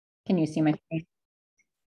Can you see my screen?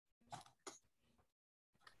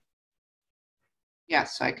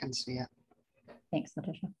 Yes, I can see it. Thanks,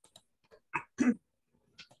 Letitia.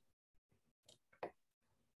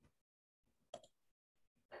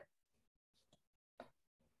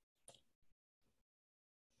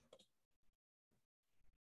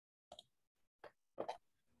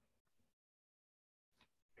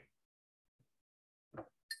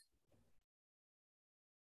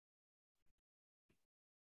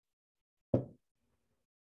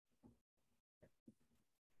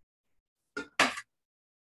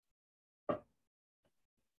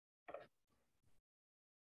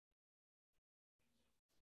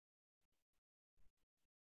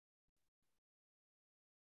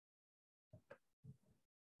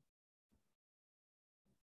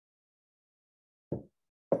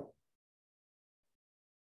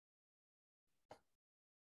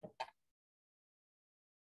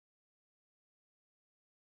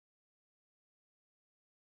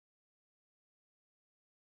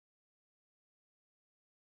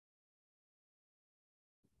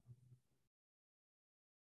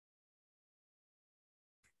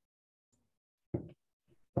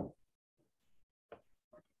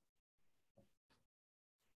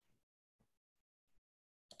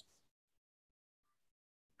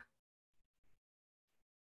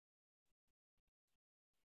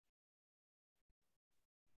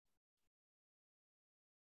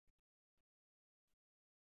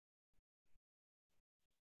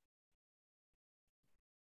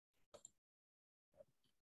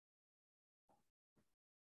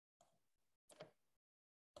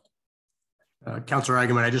 Councilor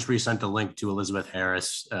Eigenman, I just resent a link to Elizabeth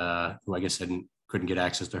Harris, who I guess couldn't get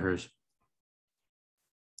access to hers.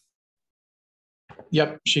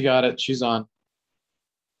 Yep, she got it. She's on.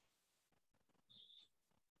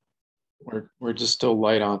 We're just still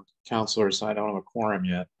light on councilors. I don't have a quorum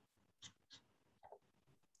yet.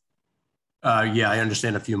 Yeah, I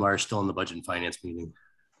understand a few more are still in the budget and finance meeting.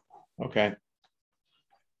 Okay.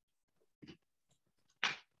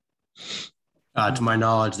 To my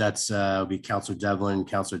knowledge, that's will be Councilor Devlin,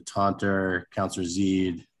 Councilor Taunter, Councilor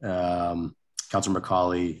Zeed, Councilor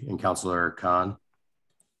McCauley, and Councilor Khan.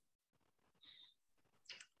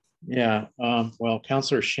 Yeah, well,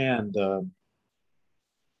 Councilor Shand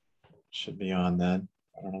should be on then.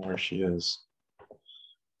 I don't know where she is.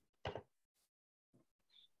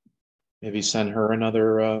 Maybe send her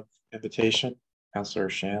another invitation, Councilor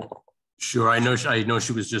Shand. Sure, I know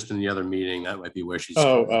she was just in the other meeting. That might be where she's.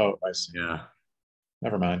 Oh, I see. Yeah.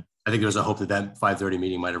 Never mind. I think there was a hope that 5:30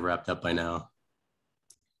 meeting might have wrapped up by now.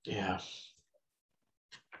 Yeah.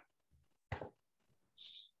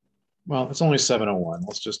 Well, it's only 7:01.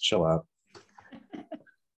 Let's just chill out.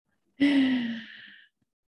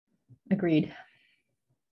 Agreed.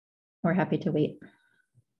 We're happy to wait.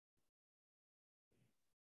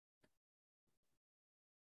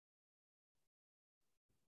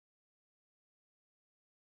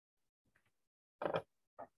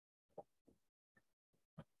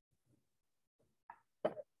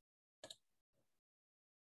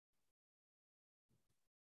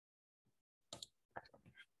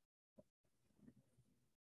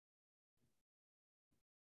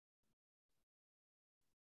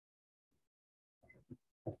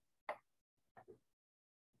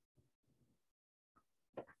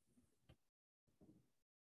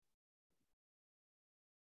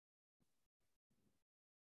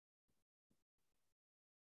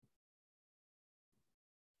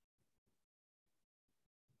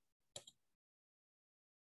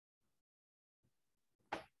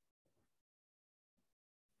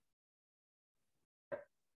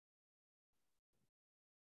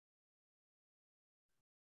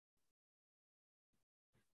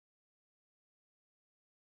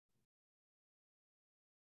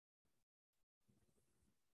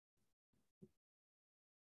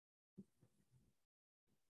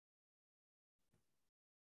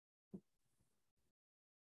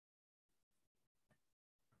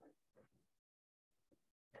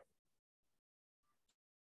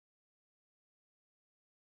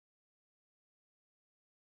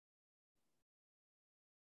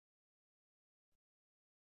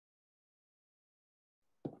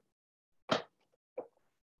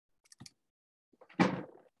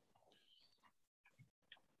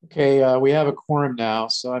 Okay, we have a quorum now,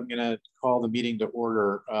 so I'm going to call the meeting to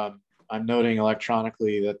order. I'm noting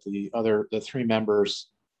electronically that the three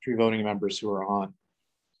voting members who are on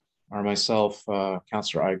are myself,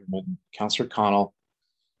 Councilor Eigenman, Councilor Connell,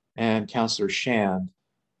 and Councilor Shand.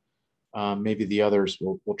 Maybe the others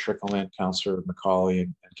will trickle in, Councilor McCauley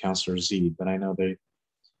and Councilor Zeed, but I know they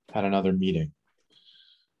had another meeting.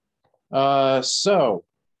 So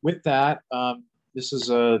with that, this is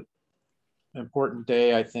an important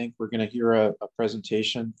day. I think we're going to hear a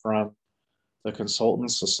presentation from the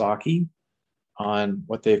consultant Sasaki on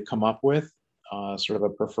what they've come up with, sort of a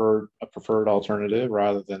preferred alternative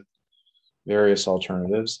rather than various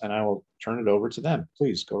alternatives. And I will turn it over to them.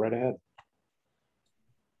 Please go right ahead.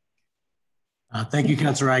 Thank you,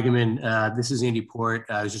 Councilor Eigenman. This is Andy Port.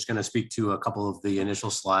 I was just going to speak to a couple of the initial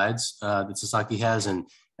slides that Sasaki has, and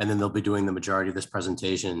then they'll be doing the majority of this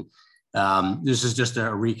presentation. This is just a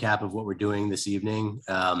recap of what we're doing this evening.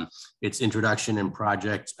 It's introduction and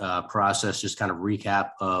project process, just kind of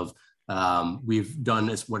recap of we've done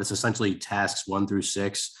what is essentially tasks 1 through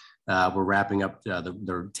 6. We're wrapping up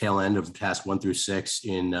the tail end of task 1 through 6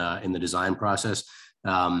 in the design process.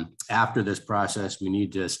 After this process, we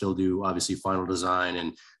need to still do obviously final design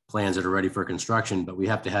and plans that are ready for construction, but we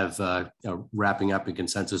have to have wrapping up in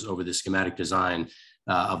consensus over the schematic design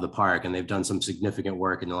of the park. And they've done some significant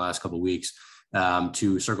work in the last couple of weeks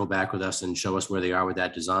to circle back with us and show us where they are with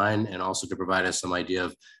that design, and also to provide us some idea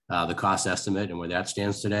of the cost estimate and where that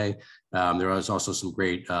stands today. There was also some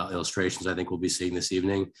great illustrations I think we'll be seeing this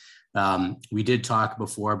evening. We did talk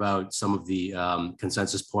before about some of the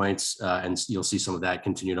consensus points, and you'll see some of that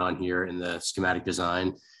continued on here in the schematic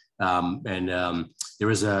design. There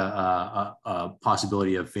is a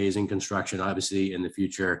possibility of phasing construction, obviously, in the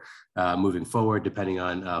future, moving forward, depending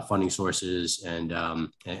on funding sources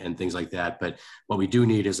and things like that. But what we do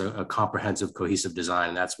need is a comprehensive, cohesive design,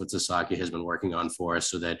 and that's what Sasaki has been working on for us,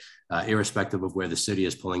 so that irrespective of where the city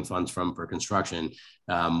is pulling funds from for construction,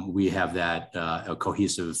 we have that a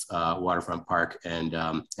cohesive waterfront park, and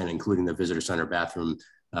including the visitor center bathroom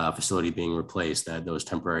facility being replaced, those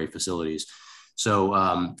temporary facilities. So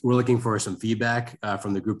we're looking for some feedback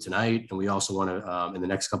from the group tonight. And we also want to, in the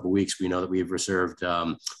next couple of weeks, we know that we've reserved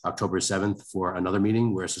October 7th for another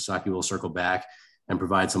meeting where Sasaki will circle back and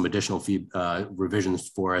provide some additional revisions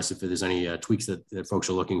for us if there's any tweaks that folks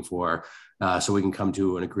are looking for, so we can come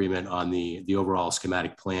to an agreement on the overall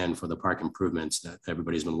schematic plan for the park improvements that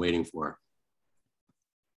everybody's been waiting for.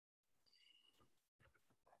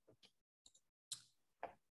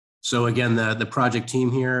 So again, the project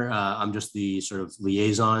team here, I'm just the sort of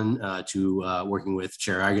liaison to working with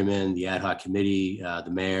Chair Eigenman, the ad hoc committee, the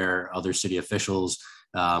mayor, other city officials,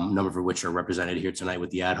 a number of which are represented here tonight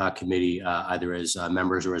with the ad hoc committee, either as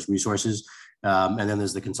members or as resources. And then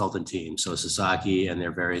there's the consultant team. So Sasaki and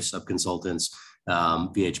their various sub-consultants,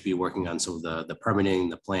 VHB working on some of the permitting,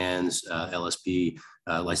 the plans, LSP,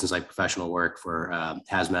 licensed site professional work for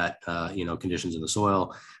hazmat, conditions in the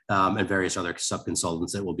soil, and various other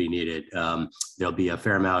sub-consultants that will be needed. There'll be a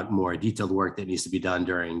fair amount more detailed work that needs to be done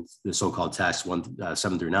during the so-called tasks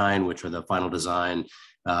 7 through 9, which are the final design,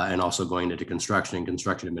 and also going into construction and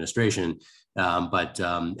construction administration. But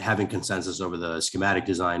having consensus over the schematic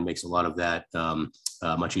design makes a lot of that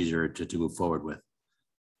much easier to move forward with.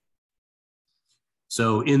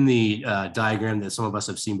 So in the diagram that some of us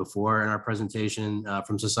have seen before in our presentation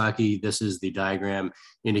from Sasaki, this is the diagram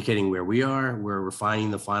indicating where we are. We're refining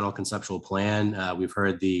the final conceptual plan. We've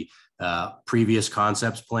heard the previous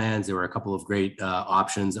concepts plans. There were a couple of great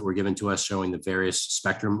options that were given to us showing the various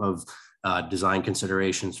spectrum of design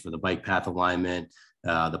considerations for the bike path alignment,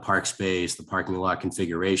 the park space, the parking lot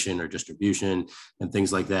configuration or distribution, and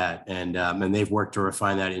things like that. And they've worked to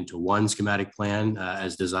refine that into one schematic plan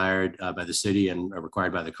as desired by the city and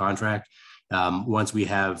required by the contract. Once we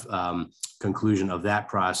have conclusion of that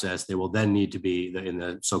process, there will then need to be in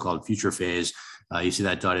the so-called future phase, you see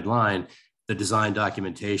that dotted line, the design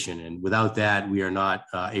documentation. And without that, we are not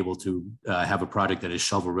able to have a project that is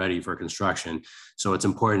shovel ready for construction. So it's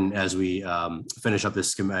important as we finish up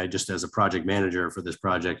this schematic, just as a project manager for this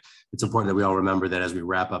project, it's important that we all remember that as we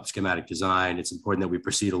wrap up schematic design, it's important that we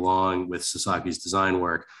proceed along with Sasaki's design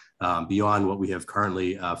work beyond what we have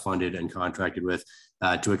currently funded and contracted with,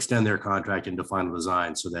 to extend their contract into final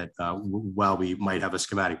design, so that while we might have a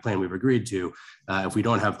schematic plan we've agreed to, if we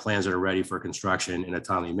don't have plans that are ready for construction in a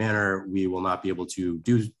timely manner, we will not be able to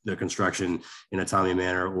do the construction in a timely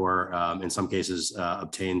manner, or in some cases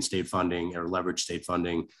obtain state funding or leverage state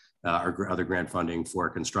funding or other grant funding for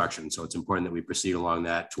construction. So it's important that we proceed along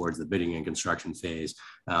that towards the bidding and construction phase.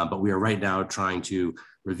 But we are right now trying to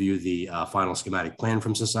review the final schematic plan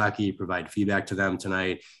from Sasaki, provide feedback to them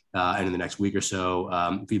tonight, and in the next week or so,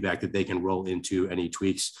 feedback that they can roll into any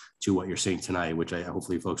tweaks to what you're seeing tonight, which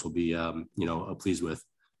hopefully folks will be pleased with.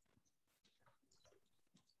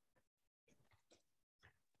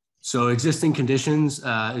 So existing conditions,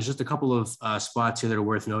 there's just a couple of spots here that are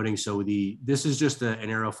worth noting. So this is just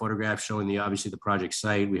an aerial photograph showing obviously the project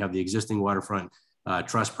site. We have the existing waterfront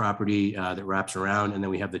trust property that wraps around. And then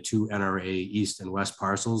we have the 2 NRA east and west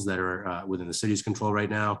parcels that are within the city's control right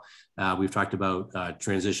now. We've talked about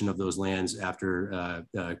transition of those lands after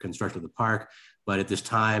construction of the park. But at this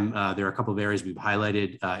time, there are a couple of areas we've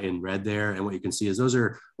highlighted in red there. And what you can see is those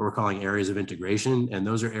are what we're calling areas of integration. And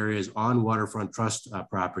those are areas on waterfront trust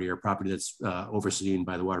property or property that's overseen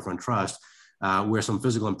by the waterfront trust, where some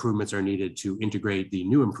physical improvements are needed to integrate the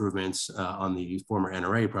new improvements on the former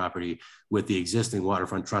NRA property with the existing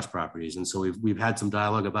waterfront trust properties. And so we've had some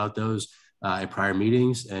dialogue about those at prior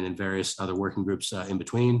meetings and in various other working groups in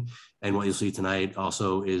between. And what you'll see tonight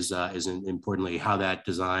also is importantly how that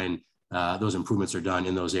design, those improvements are done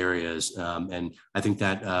in those areas. And I think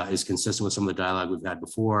that is consistent with some of the dialogue we've had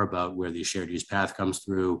before about where the shared use path comes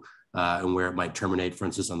through and where it might terminate, for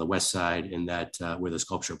instance, on the west side in that where the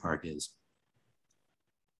sculpture park is.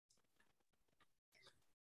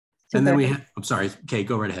 And then I'm sorry, Kate,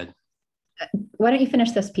 go right ahead. Why don't you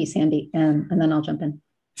finish this piece, Andy, and then I'll jump in.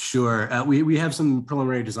 Sure. We have some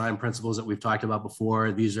preliminary design principles that we've talked about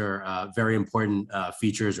before. These are very important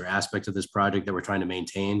features or aspects of this project that we're trying to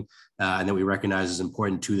maintain and that we recognize is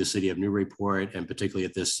important to the city of Newburyport, and particularly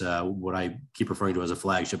at this, what I keep referring to as a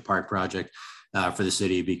flagship park project for the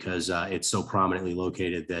city, because it's so prominently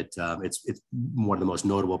located that it's one of the most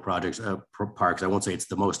notable projects, parks. I won't say it's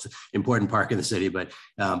the most important park in the city, but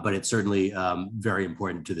it's certainly very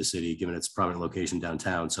important to the city given its prominent location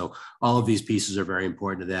downtown. So all of these pieces are very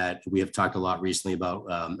important to that. We have talked a lot recently about,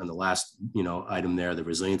 on the last item there, the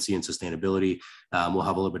resiliency and sustainability. We'll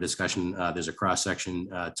have a little bit of discussion. There's a cross section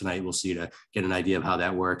tonight we'll see to get an idea of how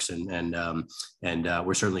that works, and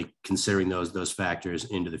we're certainly considering those factors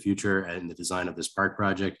into the future and the design of this park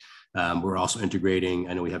project. We're also integrating,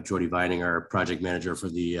 I know we have Jody Vining, our project manager for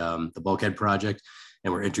the bulkhead project,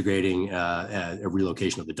 and we're integrating a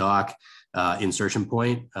relocation of the dock insertion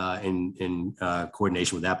point in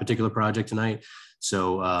coordination with that particular project tonight.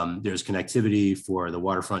 So there's connectivity for the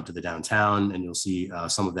waterfront to the downtown, and you'll see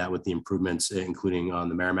some of that with the improvements, including on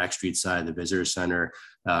the Merrimack Street side, the visitor center,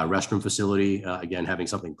 restroom facility, again, having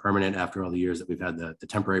something permanent after all the years that we've had the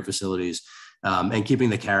temporary facilities, and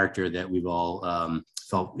keeping the character that we've all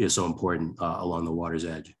felt is so important along the water's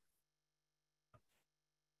edge.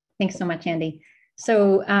 Thanks so much, Andy.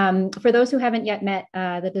 So for those who haven't yet met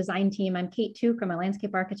the design team, I'm Kate Tuke. I'm a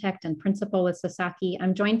landscape architect and principal with Sasaki.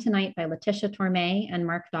 I'm joined tonight by Letitia Torme and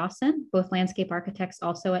Mark Dawson, both landscape architects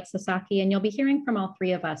also at Sasaki, and you'll be hearing from all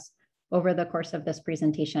 3 of us over the course of this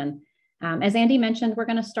presentation. As Andy mentioned, we're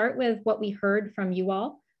going to start with what we heard from you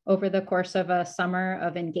all over the course of a summer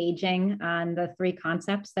of engaging on the 3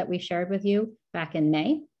 concepts that we shared with you back in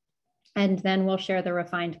May. And then we'll share the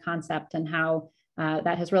refined concept and how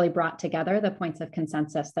that has really brought together the points of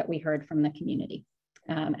consensus that we heard from the community.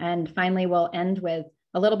 And finally, we'll end with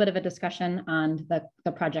a little bit of a discussion on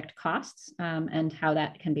the project costs and how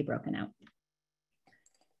that can be broken out.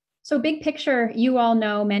 So big picture, you all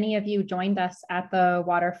know, many of you joined us at the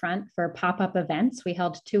waterfront for pop-up events. We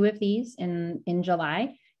held 2 of these in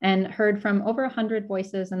July and heard from over 100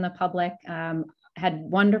 voices in the public, had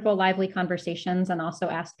wonderful, lively conversations, and also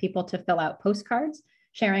asked people to fill out postcards,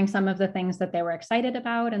 sharing some of the things that they were excited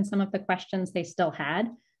about and some of the questions they still had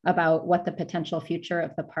about what the potential future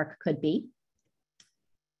of the park could be.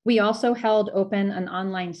 We also held open an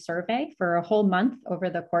online survey for a whole month over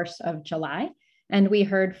the course of July. And we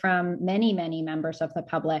heard from many, many members of the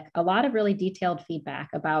public, a lot of really detailed feedback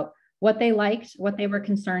about what they liked, what they were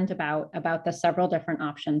concerned about the several different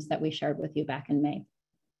options that we shared with you back in May.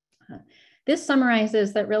 This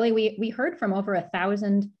summarizes that really we heard from over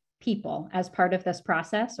 1,000 people as part of this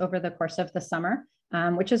process over the course of the summer,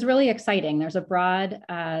 which is really exciting. There's a broad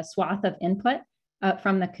swath of input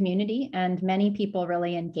from the community, and many people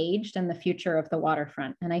really engaged in the future of the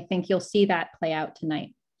waterfront. And I think you'll see that play out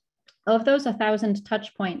tonight. Of those 1,000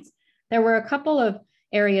 touch points, there were a couple of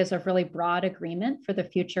areas of really broad agreement for the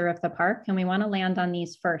future of the park. And we want to land on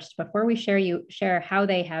these first before we share how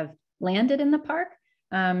they have landed in the park.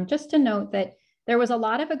 Just to note that there was a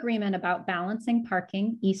lot of agreement about balancing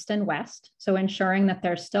parking east and west, so ensuring that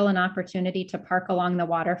there's still an opportunity to park along the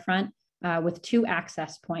waterfront with 2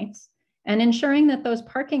 access points, and ensuring that those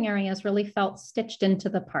parking areas really felt stitched into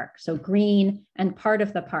the park, so green and part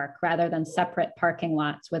of the park rather than separate parking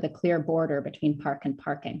lots with a clear border between park and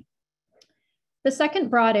parking. The second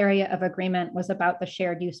broad area of agreement was about the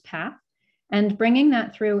shared use path and bringing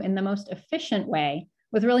that through in the most efficient way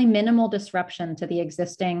with really minimal disruption to the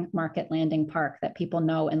existing Market Landing Park that people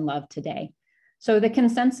know and love today. So the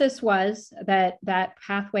consensus was that that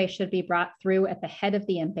pathway should be brought through at the head of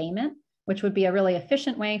the embayment, which would be a really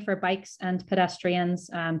efficient way for bikes and pedestrians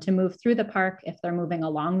to move through the park if they're moving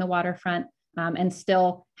along the waterfront, and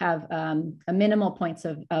still have a minimal points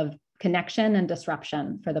of connection and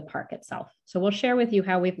disruption for the park itself. So we'll share with you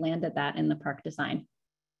how we've landed that in the park design.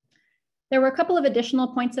 There were a couple of additional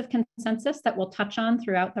points of consensus that we'll touch on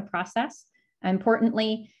throughout the process.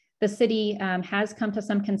 Importantly, the city has come to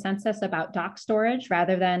some consensus about dock storage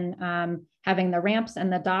rather than having the ramps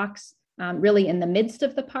and the docks really in the midst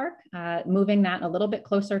of the park, moving that a little bit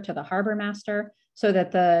closer to the harbor master so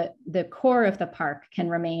that the core of the park can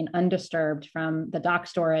remain undisturbed from the dock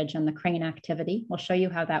storage and the crane activity. We'll show you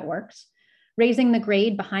how that works. Raising the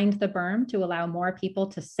grade behind the berm to allow more people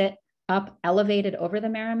to sit up elevated over the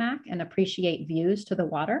Merrimack and appreciate views to the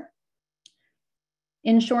water.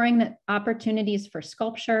 Ensuring that opportunities for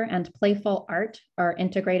sculpture and playful art are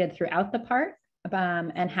integrated throughout the park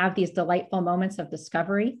and have these delightful moments of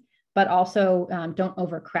discovery, but also don't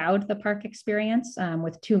overcrowd the park experience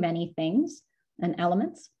with too many things and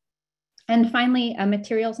elements. And finally, a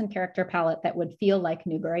materials and character palette that would feel like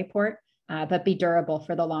Newburyport, but be durable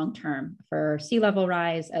for the long term, for sea level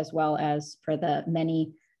rise, as well as for the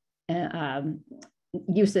many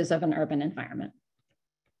uses of an urban environment.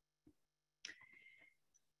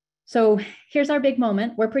 So here's our big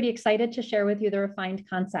moment. We're pretty excited to share with you the refined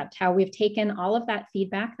concept, how we've taken all of that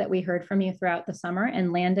feedback that we heard from you throughout the summer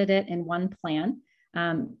and landed it in one plan.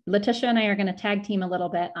 Letitia and I are going to tag team a little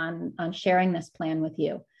bit on sharing this plan with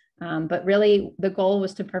you. But really the goal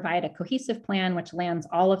was to provide a cohesive plan which lands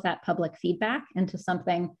all of that public feedback into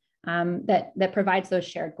something that provides those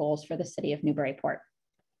shared goals for the city of Newburyport.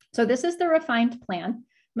 So this is the refined plan.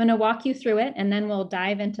 I'm going to walk you through it and then we'll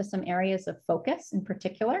dive into some areas of focus in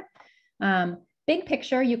particular. Big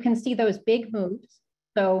picture, you can see those big moves.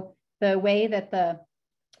 So the way that the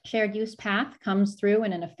shared use path comes through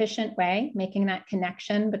in an efficient way, making that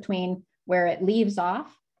connection between where it leaves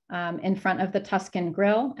off in front of the Tuscan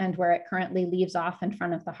Grill and where it currently leaves off in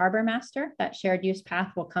front of the Harbor Master. That shared use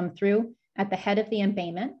path will come through at the head of the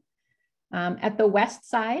embayment. At the west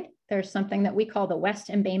side, there's something that we call the West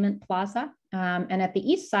Embayment Plaza. And at the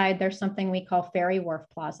east side, there's something we call Ferry Wharf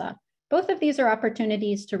Plaza. Both of these are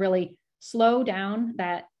opportunities to really slow down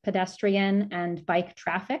that pedestrian and bike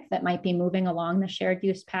traffic that might be moving along the shared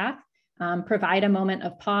use path, provide a moment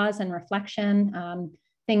of pause and reflection,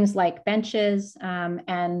 things like benches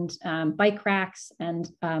and bike racks and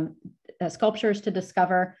sculptures to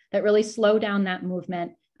discover that really slow down that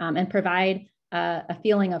movement and provide a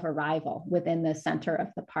feeling of arrival within the center of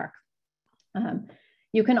the park.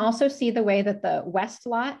 You can also see the way that the west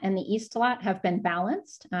lot and the east lot have been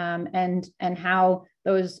balanced and how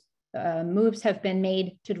those moves have been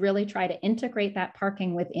made to really try to integrate that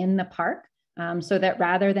parking within the park so that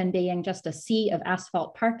rather than being just a sea of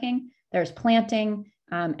asphalt parking, there's planting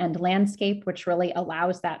and landscape, which really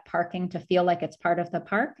allows that parking to feel like it's part of the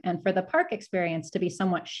park and for the park experience to be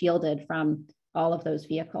somewhat shielded from all of those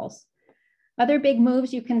vehicles. Other big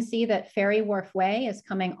moves, you can see that Ferry Wharf Way is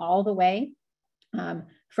coming all the way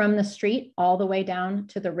from the street all the way down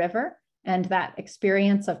to the river. And that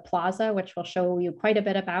experience of plaza, which we'll show you quite a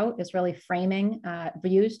bit about, is really framing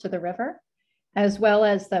views to the river, as well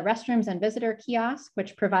as the restrooms and visitor kiosk,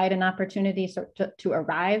 which provide an opportunity to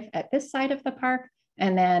arrive at this side of the park,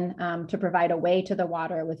 and then to provide a way to the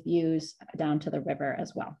water with views down to the river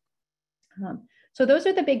as well. So those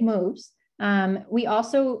are the big moves. I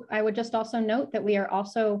would just also note that we are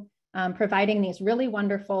also providing these really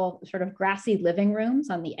wonderful sort of grassy living rooms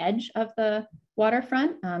on the edge of the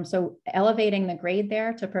waterfront. So elevating the grade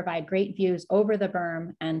there to provide great views over the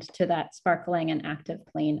berm and to that sparkling and active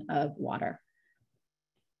plane of water.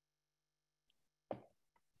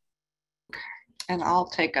 And I'll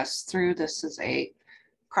take us through. This is a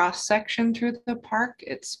cross section through the park.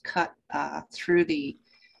 It's cut through the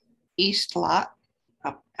east lot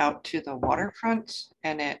up out to the waterfront,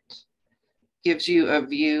 and it gives you a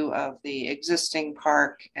view of the existing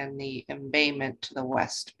park and the embayment to the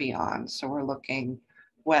west beyond. So we're looking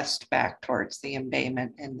west back towards the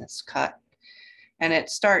embayment in this cut. And it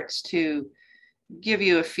starts to give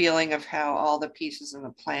you a feeling of how all the pieces in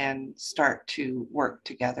the plan start to work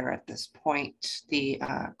together at this point. The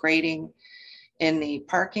grading in the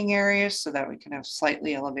parking areas so that we can have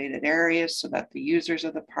slightly elevated areas so that the users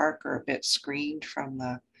of the park are a bit screened from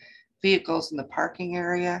the vehicles in the parking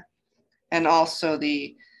area. And also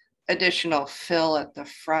the additional fill at the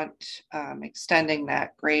front, extending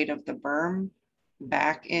that grade of the berm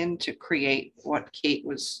back in to create what Kate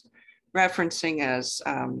was referencing as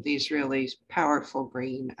these really powerful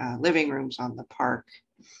green living rooms on the park.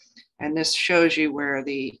 And this shows you where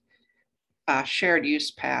the shared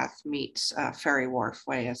use path meets Ferry Wharf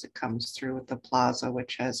Way as it comes through with the plaza,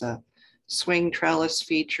 which has a swing trellis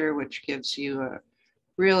feature, which gives you a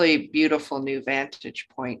really beautiful new vantage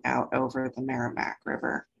point out over the Merrimack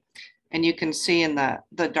River. And you can see in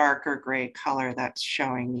the darker gray color that's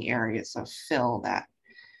showing the areas of fill that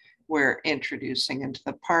we're introducing into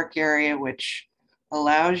the park area, which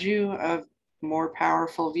allows you a more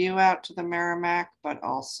powerful view out to the Merrimack, but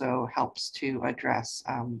also helps to address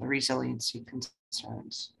the resiliency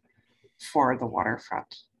concerns for the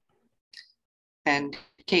waterfront. And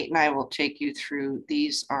Kate and I will take you through,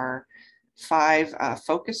 these are 5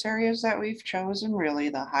 focus areas that we've chosen, really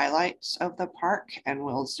the highlights of the park, and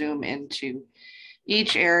we'll zoom into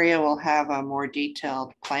each area. Will have a more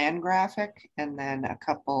detailed plan graphic and then a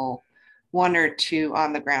couple, 1 or 2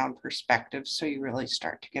 on the ground perspectives. So you really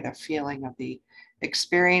start to get a feeling of the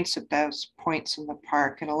experience at those points in the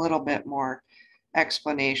park, and a little bit more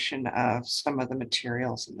explanation of some of the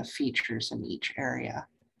materials and the features in each area.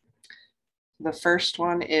 The first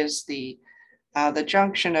one is the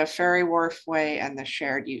junction of Ferry Wharf Way and the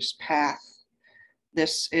shared use path.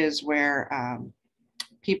 This is where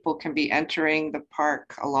people can be entering the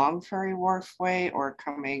park along Ferry Wharf Way or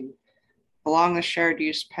coming along the shared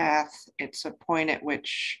use path. It's a point at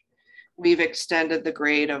which we've extended the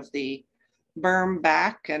grade of the berm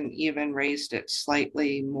back and even raised it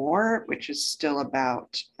slightly more, which is still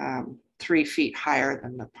about 3 feet higher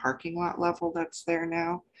than the parking lot level that's there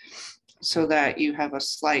now, so that you have a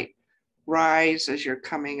slight rise as you're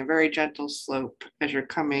coming, a very gentle slope as you're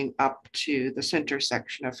coming up to this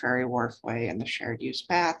intersection of Ferry Wharf Way and the shared use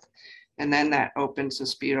path. And then that opens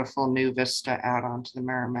this beautiful new vista out onto the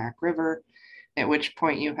Merrimack River, at which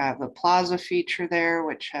point you have the plaza feature there,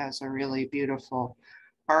 which has a really beautiful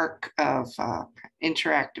arc of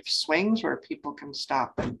interactive swings where people can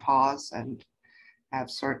stop and pause and have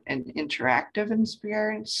sort of an interactive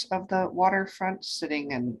experience of the waterfront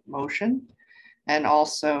sitting in motion, and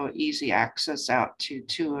also easy access out to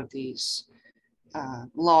 2 of these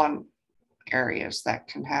lawn areas that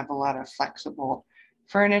can have a lot of flexible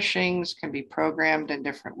furnishings, can be programmed in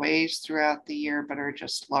different ways throughout the year, but are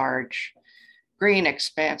just large green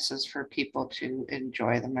expanses for people to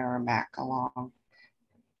enjoy the Merrimack along.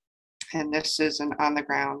 And this is an on the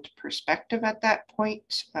ground perspective at that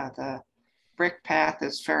point. The brick path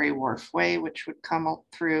is Ferry Wharf Way, which would come up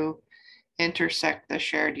through, intersect the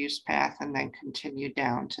shared use path, and then continue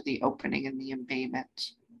down to the opening in the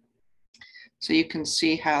embayment. So you can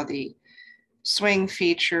see how the swing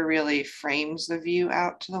feature really frames the view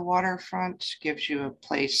out to the waterfront, gives you a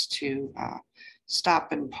place to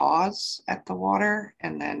stop and pause at the water,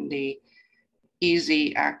 and then the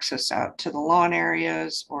easy access out to the lawn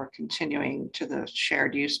areas or continuing to the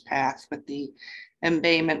shared use path with the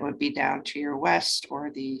embayment would be down to your west, or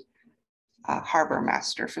the harbor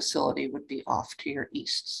master facility would be off to your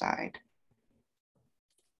east side.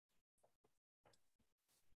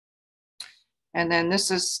 And then this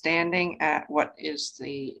is standing at what is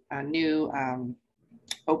the new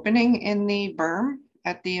opening in the berm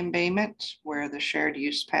at the embayment, where the shared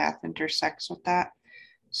use path intersects with that.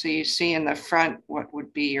 So you see in the front what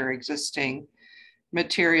would be your existing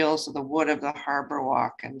materials of the wood of the harbor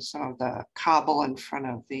walk and some of the cobble in front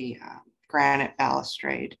of the granite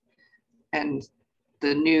balustrade, and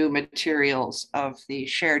the new materials of the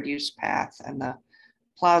shared use path and the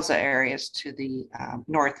plaza areas to the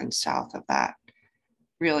north and south of that,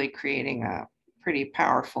 really creating a pretty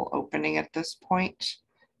powerful opening at this point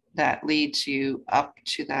that leads you up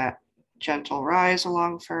to that gentle rise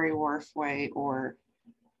along Ferry Wharf Way, or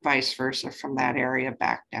vice versa from that area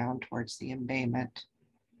back down towards the embayment.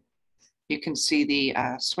 You can see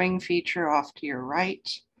the swing feature off to your right,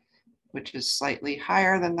 which is slightly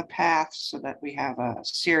higher than the path, so that we have a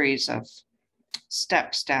series of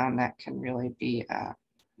steps down that can really be a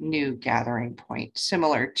new gathering point,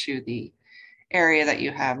 similar to the area that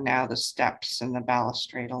you have now, the steps and the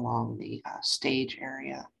balustrade along the stage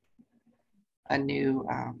area. A new,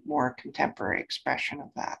 more contemporary expression of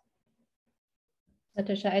that.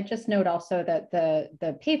 Letitia, I just note also that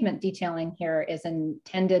the pavement detailing here is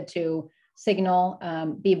intended to signal,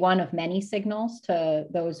 be one of many signals to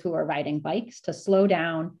those who are riding bikes to slow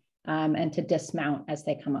down and to dismount as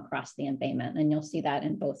they come across the embayment. And you'll see that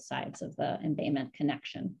in both sides of the embayment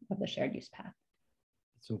connection of the shared use path.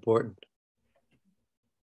 It's important.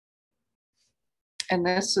 And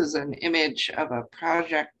this is an image of a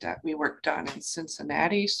project that we worked on in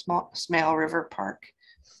Cincinnati, Smale River Park.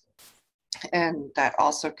 And that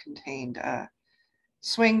also contained a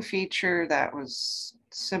swing feature that was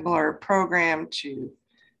similar program to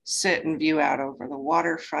sit and view out over the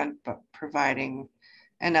waterfront, but providing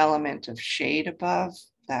an element of shade above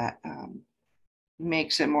that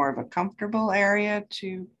makes it more of a comfortable area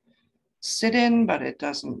to sit in, but it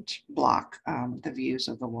doesn't block the views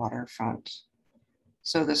of the waterfront.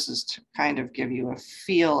 So this is to kind of give you a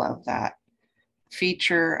feel of that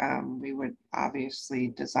feature. We would obviously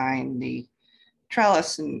design the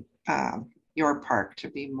trellis in your park to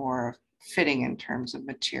be more fitting in terms of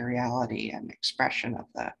materiality and expression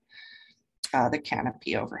of the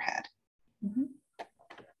canopy overhead. Mm-hmm.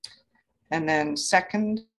 And then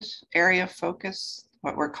second area of focus,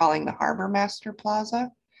 what we're calling the Harbor Master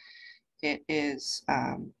Plaza. It is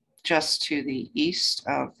just to the east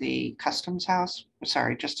of the Customs House,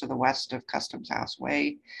 sorry, just to the west of Customs House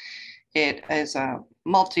Way. It is a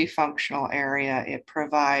multifunctional area. It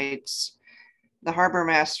provides the harbor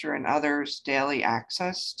master and others daily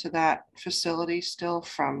access to that facility still,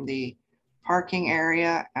 from the parking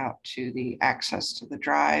area out to the access to the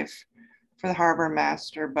drive for the harbor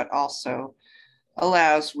master, but also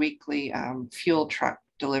allows weekly fuel truck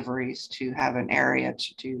deliveries to have an area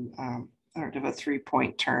to do sort of a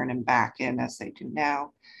 3-point turn and back in, as they do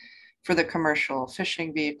now, for the commercial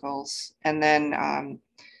fishing vehicles. And then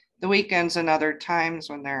the weekends and other times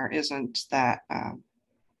when there isn't that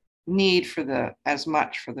need for as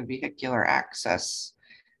much for the vehicular access,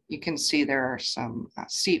 you can see there are some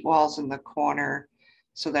seat walls in the corner,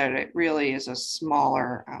 so that it really is a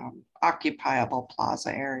smaller occupiable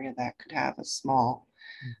plaza area that could have a small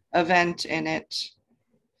event in it.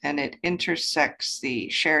 And it intersects the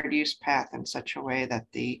shared use path in such a way that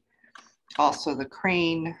also the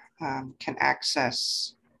crane can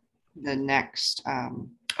access the next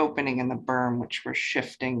opening in the berm, which we're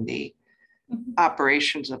shifting the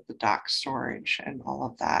operations of the dock storage and all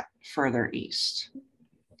of that further east.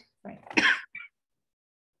 Right.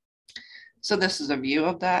 So this is a view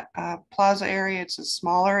of that plaza area. It's a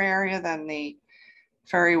smaller area than the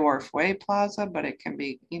Ferry Wharf Way Plaza, but it can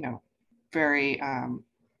be, very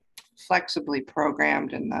flexibly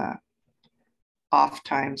programmed in the off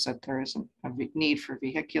times that there isn't a need for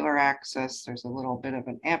vehicular access. There's a little bit of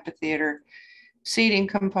an amphitheater seating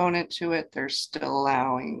component to it. They're still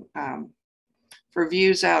allowing for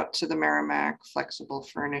views out to the Merrimack, flexible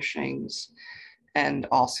furnishings, and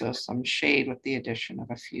also some shade with the addition of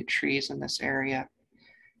a few trees in this area.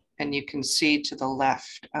 And you can see to the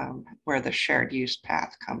left where the shared use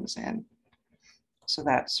path comes in. So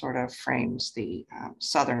that sort of frames the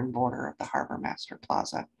southern border of the Harbor Master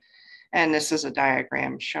Plaza. And this is a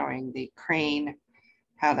diagram showing the crane,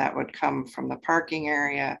 how that would come from the parking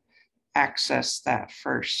area, access that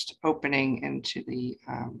first opening into the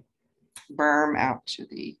berm out to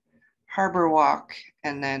the harbor walk,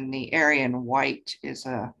 and then the area in white is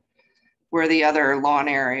where the other lawn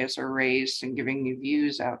areas are raised and giving you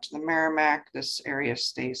views out to the Merrimack. This area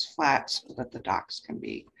stays flat so that the docks can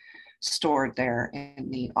be stored there in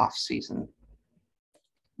the off season.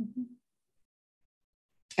 Mm-hmm.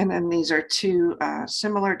 And then these are two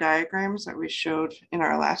similar diagrams that we showed in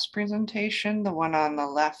our last presentation. The one on the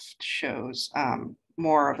left shows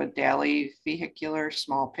more of a daily vehicular,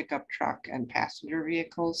 small pickup truck and passenger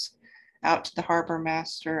vehicles out to the harbor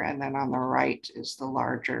master. And then on the right is the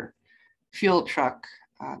larger fuel truck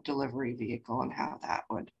delivery vehicle and how that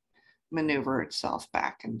would maneuver itself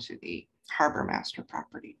back into the harbor master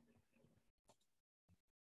property.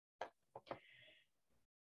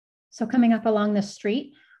 So coming up along the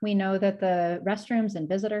street, we know that the restrooms and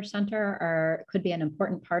visitor center could be an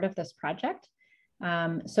important part of this project.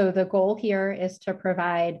 So the goal here is to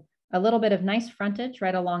provide a little bit of nice frontage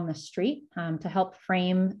right along the street to help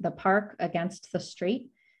frame the park against the street.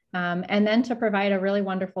 And then to provide a really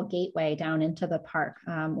wonderful gateway down into the park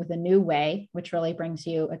with a new way, which really brings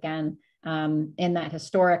you again in that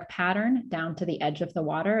historic pattern down to the edge of the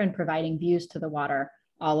water and providing views to the water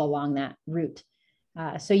all along that route.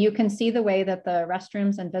 So you can see the way that the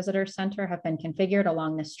restrooms and visitor center have been configured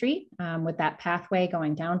along the street with that pathway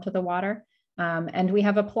going down to the water. And we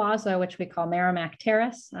have a plaza, which we call Merrimack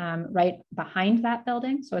Terrace, right behind that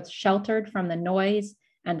building. So it's sheltered from the noise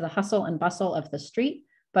and the hustle and bustle of the street,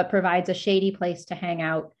 but provides a shady place to hang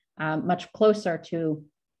out much closer to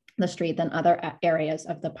the street than other areas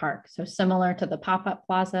of the park. So similar to the pop-up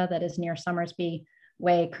plaza that is near Summersby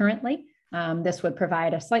Way currently, this would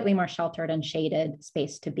provide a slightly more sheltered and shaded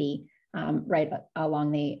space to be right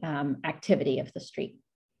along the activity of the street.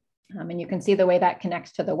 And you can see the way that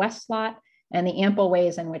connects to the west lot and the ample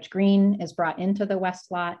ways in which green is brought into the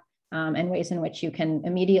west lot and ways in which you can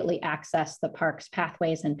immediately access the park's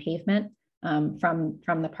pathways and pavement from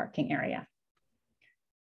the parking area.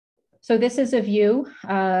 So this is a view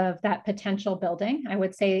of that potential building. I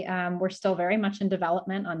would say we're still very much in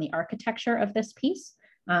development on the architecture of this piece.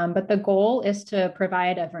 But the goal is to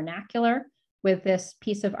provide a vernacular with this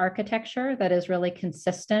piece of architecture that is really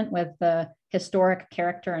consistent with the historic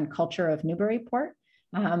character and culture of Newburyport,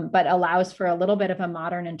 but allows for a little bit of a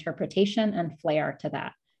modern interpretation and flair to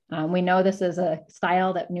that. We know this is a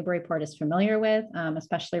style that Newburyport is familiar with,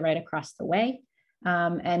 especially right across the way.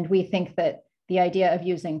 And we think that the idea of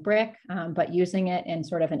using brick, but using it in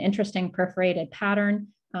sort of an interesting perforated pattern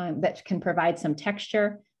that can provide some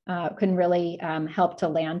texture, can really help to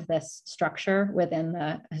land this structure within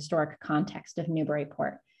the historic context of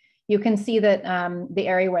Newburyport. You can see that the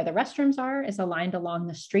area where the restrooms are is aligned along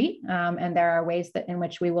the street, and there are ways that in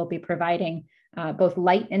which we will be providing both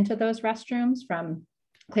light into those restrooms from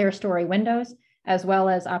clear story windows, as well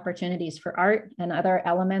as opportunities for art and other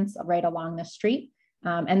elements right along the street.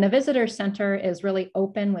 And the visitor center is really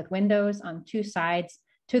open with windows on two sides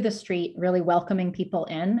to the street, really welcoming people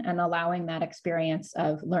in and allowing that experience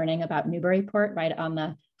of learning about Newburyport right on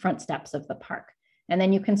the front steps of the park. And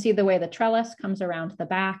then you can see the way the trellis comes around the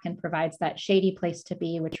back and provides that shady place to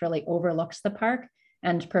be, which really overlooks the park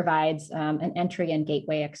and provides an entry and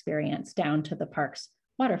gateway experience down to the park's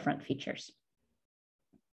waterfront features.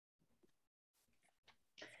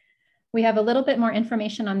 We have a little bit more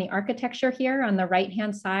information on the architecture here. On the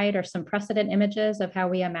right-hand side are some precedent images of how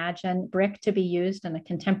we imagine brick to be used in a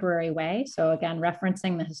contemporary way. So again,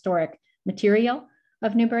 referencing the historic material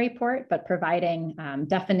of Newburyport, but providing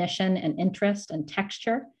definition and interest and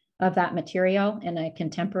texture of that material in a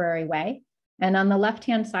contemporary way. And on the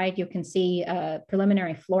left-hand side, you can see a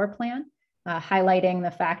preliminary floor plan highlighting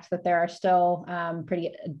the fact that there are still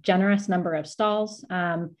pretty generous number of stalls,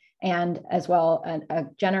 and as well a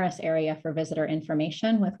generous area for visitor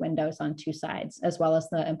information with windows on two sides, as well as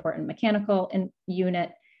the important mechanical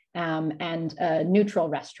unit and a neutral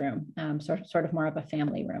restroom, sort of more of a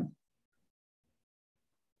family room.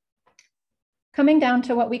 Coming down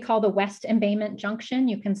to what we call the West Embayment Junction,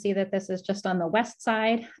 you can see that this is just on the west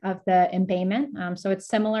side of the embayment. So it's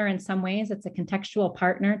similar in some ways. It's a contextual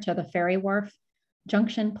partner to the Ferry Wharf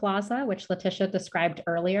Junction Plaza, which Letitia described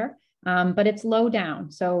earlier. But it's low down.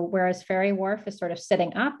 So whereas Ferry Wharf is sort of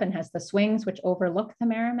sitting up and has the swings which overlook the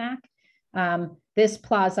Merrimack, this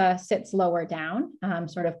plaza sits lower down,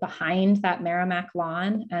 sort of behind that Merrimack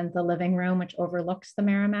lawn and the living room which overlooks the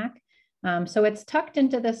Merrimack. So it's tucked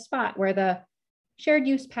into this spot where the shared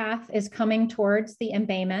use path is coming towards the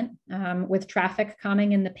embayment with traffic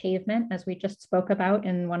coming in the pavement, as we just spoke about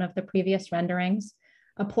in one of the previous renderings.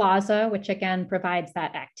 A plaza, which again provides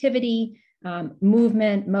that activity,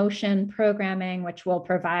 movement, motion, programming, which will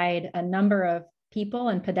provide a number of people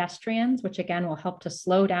and pedestrians, which again will help to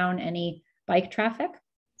slow down any bike traffic,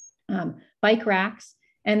 bike racks.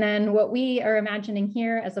 And then what we are imagining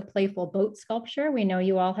here as a playful boat sculpture, we know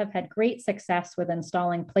you all have had great success with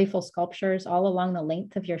installing playful sculptures all along the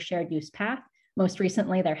length of your shared use path. Most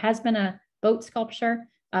recently, there has been a boat sculpture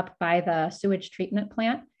up by the sewage treatment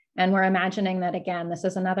plant. And we're imagining that, again, this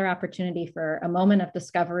is another opportunity for a moment of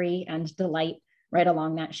discovery and delight right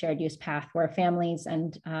along that shared use path where families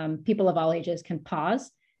and people of all ages can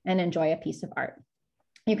pause and enjoy a piece of art.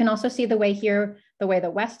 You can also see the way here, the way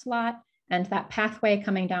the west lot and that pathway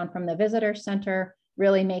coming down from the visitor center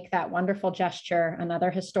really make that wonderful gesture another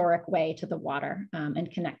historic way to the water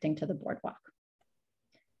and connecting to the boardwalk.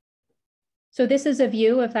 So this is a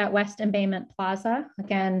view of that West Embayment Plaza.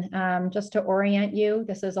 Again, just to orient you,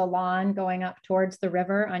 this is a lawn going up towards the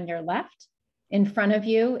river on your left. In front of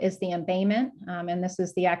you is the embayment, and this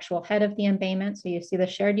is the actual head of the embayment. So you see the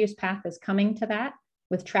shared use path is coming to that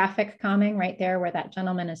with traffic coming right there where that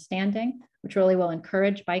gentleman is standing, which really will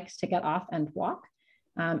encourage bikes to get off and walk.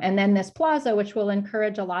 And then this plaza, which will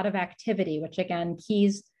encourage a lot of activity, which again,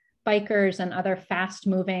 keys bikers and other fast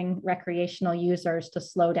moving recreational users to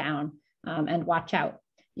slow down and watch out.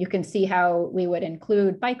 You can see how we would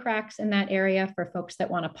include bike racks in that area for folks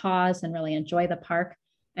that want to pause and really enjoy the park.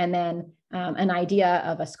 And then an idea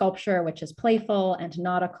of a sculpture, which is playful and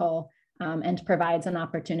nautical and provides an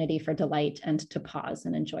opportunity for delight and to pause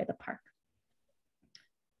and enjoy the park.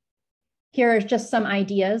 Here are just some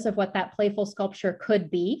ideas of what that playful sculpture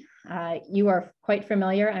could be. You are quite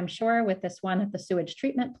familiar, I'm sure, with this one at the sewage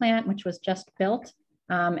treatment plant, which was just built.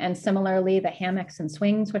 And similarly, the hammocks and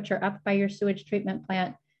swings, which are up by your sewage treatment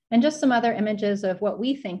plant, and just some other images of what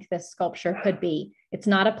we think this sculpture could be. It's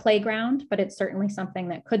not a playground, but it's certainly something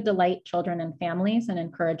that could delight children and families and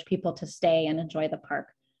encourage people to stay and enjoy the park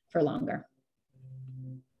for longer.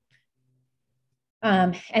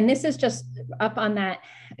 And this is just up on that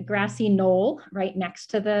grassy knoll right next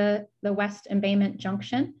to the West Embayment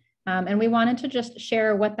Junction. And we wanted to just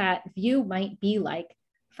share what that view might be like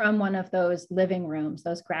from one of those living rooms,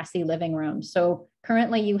 those grassy living rooms. So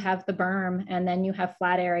Currently, you have the berm, and then you have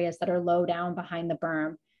flat areas that are low down behind the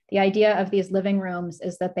berm. The idea of these living rooms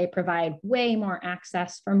is that they provide way more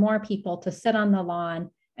access for more people to sit on the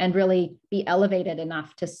lawn and really be elevated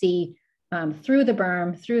enough to see through the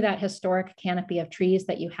berm, through that historic canopy of trees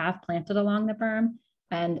that you have planted along the berm,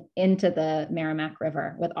 and into the Merrimack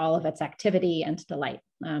River with all of its activity and delight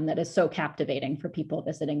that is so captivating for people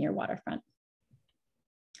visiting your waterfront.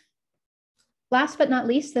 Last but not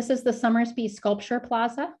least, this is the Summersby Sculpture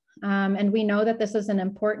Plaza. And we know that this is an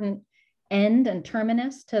important end and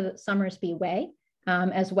terminus to Summersby Way,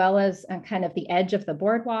 as well as kind of the edge of the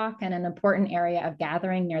boardwalk and an important area of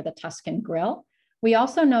gathering near the Tuscan Grill. We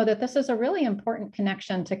also know that this is a really important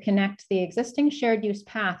connection to connect the existing shared use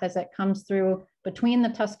path as it comes through between the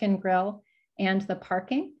Tuscan Grill and the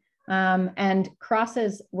parking, and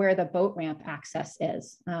crosses where the boat ramp access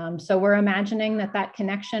is. So we're imagining that that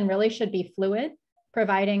connection really should be fluid,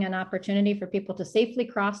 providing an opportunity for people to safely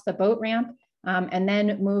cross the boat ramp and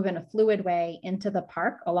then move in a fluid way into the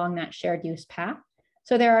park along that shared use path.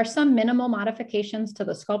 So there are some minimal modifications to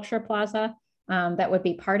the sculpture plaza that would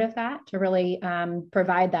be part of that to really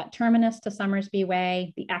provide that terminus to Summersby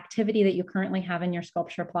Way, the activity that you currently have in your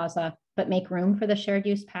sculpture plaza, but make room for the shared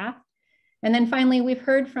use path. And then finally, we've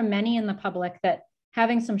heard from many in the public that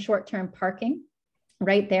having some short-term parking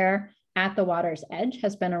right there at the water's edge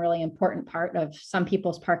has been a really important part of some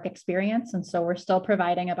people's park experience. And so we're still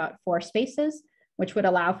providing about 4 spaces, which would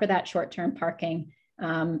allow for that short-term parking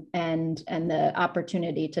and the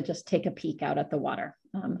opportunity to just take a peek out at the water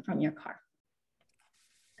from your car.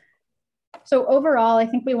 So overall, I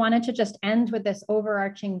think we wanted to just end with this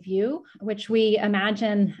overarching view, which we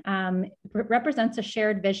imagine represents a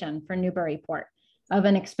shared vision for Newburyport of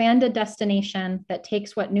an expanded destination that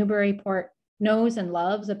takes what Newburyport knows and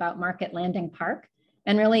loves about Market Landing Park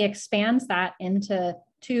and really expands that into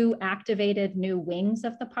 2 activated new wings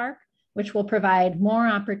of the park, which will provide more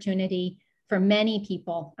opportunity for many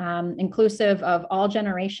people, inclusive of all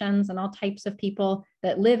generations and all types of people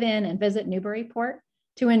that live in and visit Newburyport,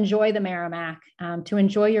 to enjoy the Merrimack, to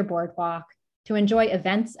enjoy your boardwalk, to enjoy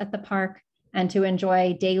events at the park, and to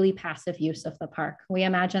enjoy daily passive use of the park. We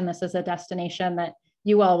imagine this is a destination that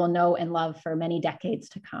you all will know and love for many decades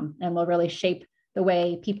to come and will really shape the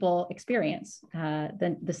way people experience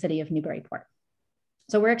the city of Newburyport.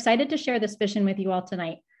 So we're excited to share this vision with you all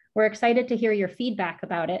tonight. We're excited to hear your feedback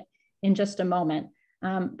about it in just a moment.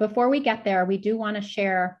 Before we get there, we do want to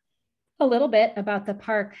share a little bit about the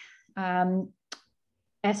park cost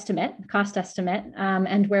estimate,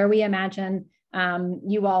 and where we imagine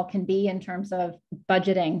you all can be in terms of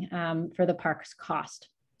budgeting for the park's cost.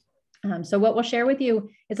 So what we'll share with you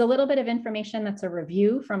is a little bit of information that's a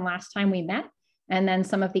review from last time we met, and then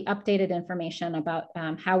some of the updated information about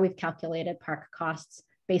how we've calculated park costs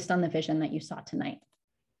based on the vision that you saw tonight.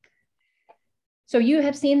 So you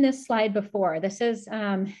have seen this slide before. This is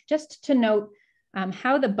just to note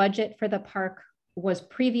how the budget for the park was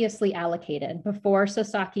previously allocated before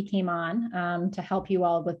Sasaki came on to help you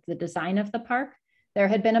all with the design of the park. There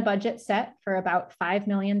had been a budget set for about $5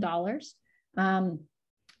 million.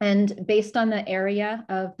 And based on the area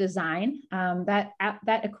of design,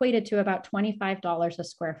 that equated to about $25 a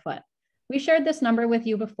square foot. We shared this number with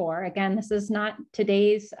you before. Again, this is not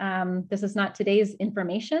today's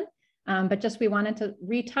information, but just we wanted to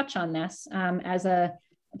retouch on this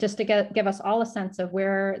just to give us all a sense of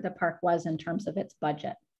where the park was in terms of its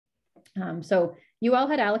budget. So you all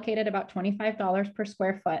had allocated about $25 per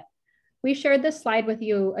square foot. We shared this slide with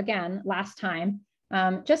you again last time,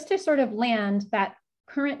 just to sort of land that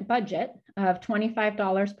current budget of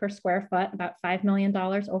 $25 per square foot, about $5 million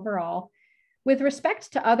overall, with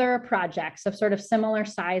respect to other projects of sort of similar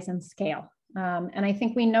size and scale. And I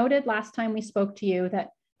think we noted last time we spoke to you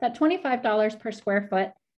that $25 per square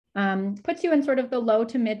foot puts you in sort of the low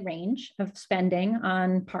to mid range of spending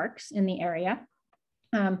on parks in the area.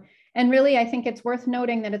 And really, I think it's worth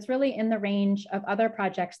noting that it's really in the range of other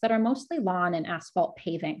projects that are mostly lawn and asphalt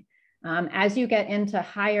paving. As you get into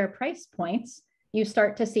higher price points, you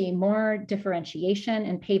start to see more differentiation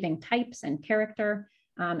in paving types and character,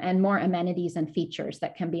 and more amenities and features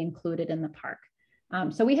that can be included in the park.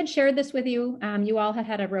 So we had shared this with you. You all had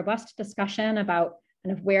had a robust discussion about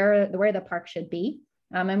kind of where the park should be.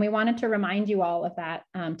 And we wanted to remind you all of that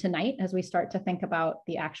tonight as we start to think about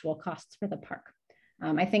the actual costs for the park.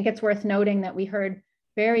 I think it's worth noting that we heard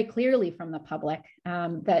very clearly from the public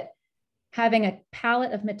that having a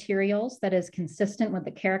palette of materials that is consistent with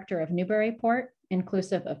the character of Newburyport,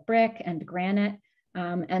 inclusive of brick and granite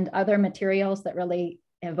and other materials that really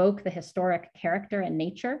evoke the historic character and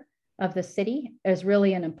nature of the city, is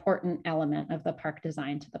really an important element of the park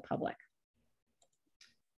design to the public.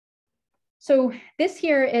 So this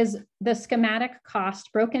here is the schematic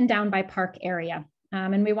cost broken down by park area.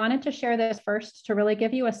 And we wanted to share this first to really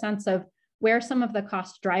give you a sense of where some of the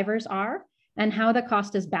cost drivers are and how the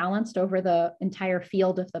cost is balanced over the entire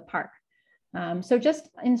field of the park. So just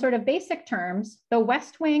in sort of basic terms, the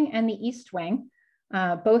west wing and the east wing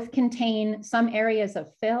both contain some areas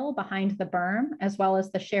of fill behind the berm, as well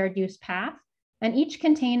as the shared use path, and each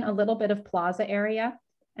contain a little bit of plaza area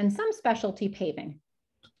and some specialty paving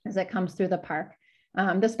as it comes through the park.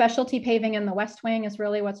 The specialty paving in the west wing is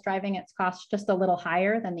really what's driving its cost just a little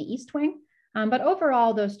higher than the east wing. But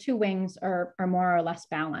overall, those two wings are more or less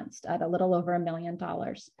balanced at a little over $1 million.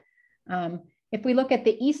 If we look at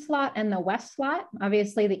the east lot and the west lot,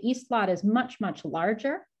 obviously the east lot is much, much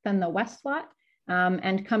larger than the west lot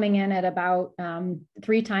and coming in at about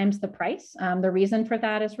 3 times the price. The reason for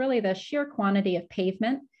that is really the sheer quantity of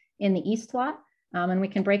pavement in the east lot. And we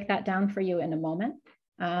can break that down for you in a moment.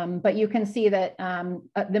 But you can see that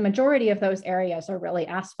the majority of those areas are really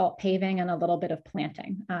asphalt paving and a little bit of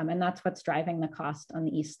planting. And that's what's driving the cost on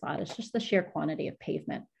the east lot. It's just the sheer quantity of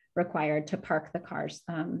pavement required to park the cars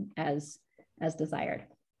as desired.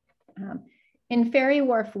 In Ferry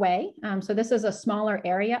Wharf Way, so this is a smaller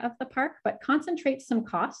area of the park, but concentrates some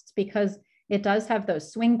costs because it does have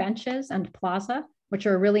those swing benches and plaza, which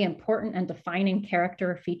are a really important and defining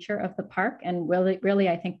character feature of the park. And really,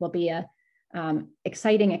 I think will be a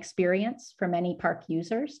exciting experience for many park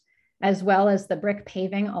users, as well as the brick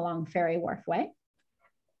paving along Ferry Wharf Way.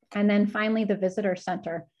 And then finally, the visitor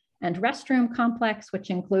center and restroom complex, which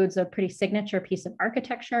includes a pretty signature piece of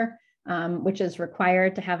architecture, which is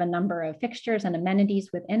required to have a number of fixtures and amenities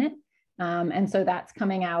within it. And so that's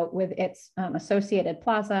coming out with its associated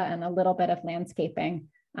plaza and a little bit of landscaping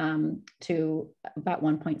to about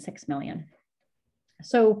 1.6 million.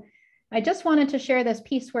 So I just wanted to share this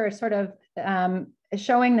piece where it's sort of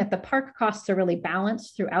showing that the park costs are really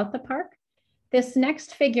balanced throughout the park. This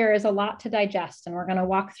next figure is a lot to digest, and we're going to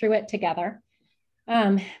walk through it together.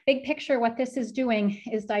 Big picture, what this is doing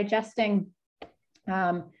is digesting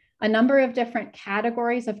a number of different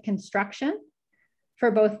categories of construction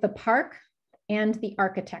for both the park and the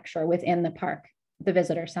architecture within the park, the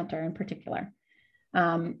visitor center in particular.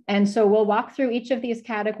 And so we'll walk through each of these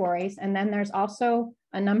categories, and then there's also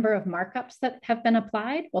a number of markups that have been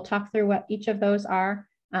applied. We'll talk through what each of those are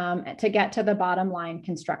to get to the bottom line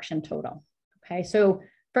construction total. Okay, so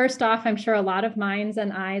first off, I'm sure a lot of minds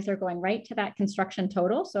and eyes are going right to that construction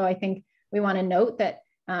total. So I think we want to note that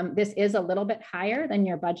this is a little bit higher than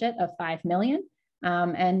your budget of 5 million.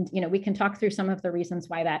 And we can talk through some of the reasons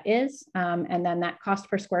why that is. And then that cost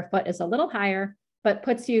per square foot is a little higher, but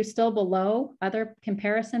puts you still below other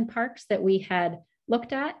comparison parks that we had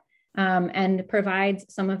looked at. And provides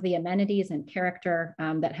some of the amenities and character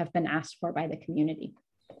that have been asked for by the community.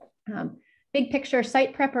 Big picture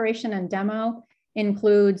site preparation and demo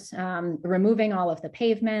includes removing all of the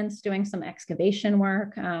pavements, doing some excavation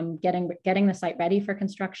work, getting the site ready for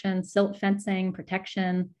construction, silt fencing,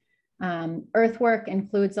 protection. Earthwork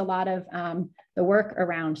includes a lot of the work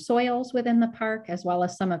around soils within the park, as well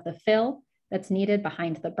as some of the fill that's needed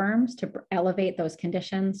behind the berms to elevate those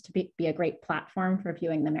conditions to be a great platform for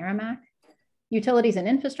viewing the Merrimack. Utilities and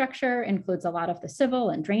infrastructure includes a lot of the civil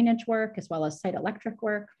and drainage work, as well as site electric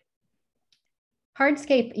work.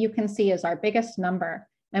 Hardscape, you can see, is our biggest number.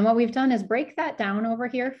 And what we've done is break that down over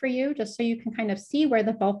here for you, just so you can kind of see where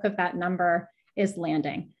the bulk of that number is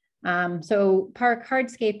landing. So park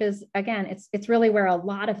hardscape is, again, it's really where a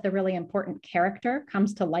lot of the really important character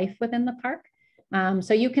comes to life within the park.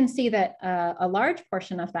 So you can see that a large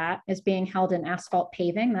portion of that is being held in asphalt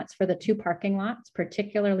paving. That's for the 2 parking lots,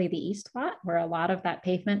 particularly the east lot, where a lot of that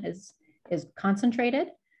pavement is concentrated.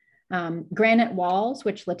 Granite walls,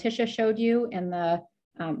 which Letitia showed you in the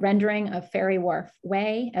rendering of Ferry Wharf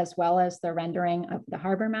Way, as well as the rendering of the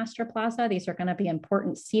Harbor Master Plaza. These are going to be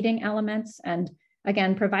important seating elements and,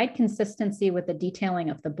 again, provide consistency with the detailing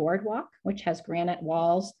of the boardwalk, which has granite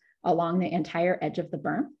walls along the entire edge of the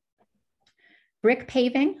berm. Brick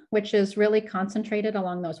paving, which is really concentrated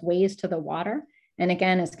along those ways to the water, and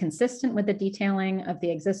again is consistent with the detailing of the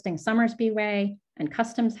existing Summersby Way and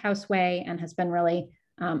Customs House Way, and has been really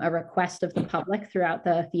a request of the public throughout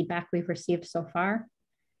the feedback we've received so far.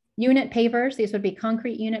 Unit pavers, these would be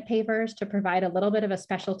concrete unit pavers to provide a little bit of a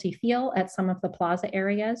specialty feel at some of the plaza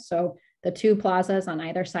areas. So the 2 plazas on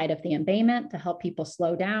either side of the embayment to help people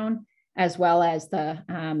slow down, as well as the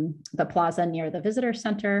plaza near the visitor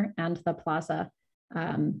center and the plaza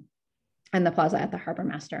at the Harbor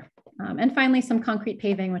Master. And finally, some concrete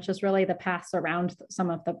paving, which is really the paths around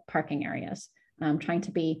some of the parking areas, trying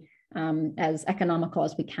to be as economical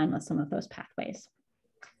as we can with some of those pathways.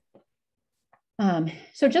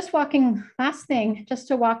 So last thing, just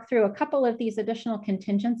to walk through a couple of these additional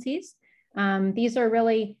contingencies. These are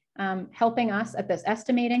really helping us at this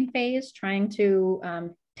estimating phase, trying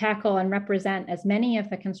to tackle and represent as many of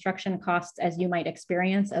the construction costs as you might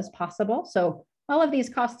experience as possible. So all of these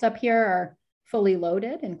costs up here are fully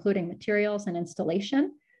loaded, including materials and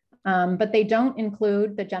installation, but they don't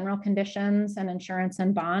include the general conditions and insurance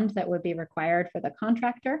and bond that would be required for the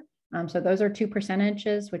contractor. So those are 2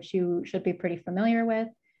 percentages, which you should be pretty familiar with.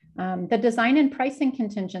 The design and pricing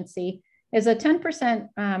contingency is a 10%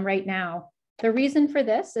 right now. The reason for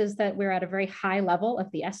this is that we're at a very high level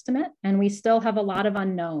of the estimate, and we still have a lot of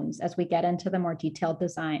unknowns as we get into the more detailed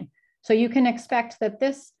design. So you can expect that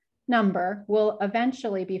this number will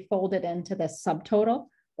eventually be folded into this subtotal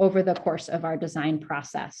over the course of our design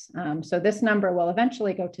process. So this number will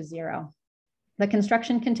eventually go to 0. The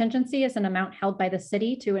construction contingency is an amount held by the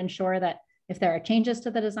city to ensure that if there are changes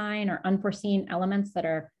to the design or unforeseen elements that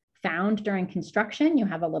are found during construction, you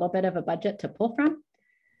have a little bit of a budget to pull from.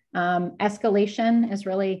 Escalation is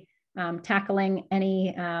really tackling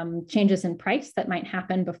any changes in price that might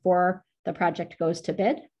happen before the project goes to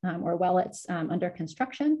bid or while it's under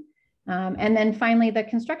construction. And then finally, the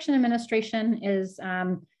construction administration is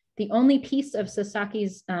the only piece of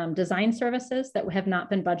Sasaki's design services that have not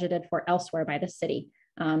been budgeted for elsewhere by the city.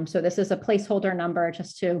 So this is a placeholder number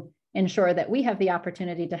just to ensure that we have the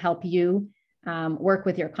opportunity to help you work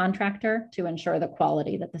with your contractor to ensure the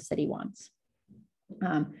quality that the city wants.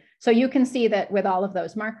 So you can see that with all of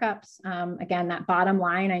those markups, again, that bottom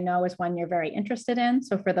line I know is one you're very interested in.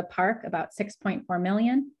 So for the park, about 6.4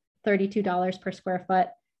 million, $32 per square foot.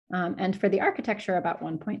 And for the architecture, about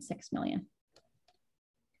 1.6 million.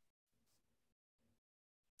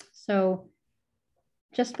 So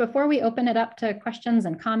just before we open it up to questions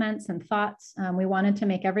and comments and thoughts, we wanted to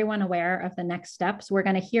make everyone aware of the next steps. We're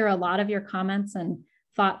going to hear a lot of your comments and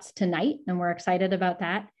thoughts tonight, and we're excited about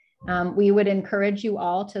that. We would encourage you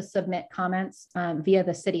all to submit comments via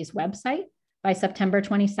the city's website by September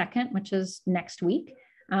 22nd, which is next week.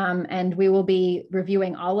 And we will be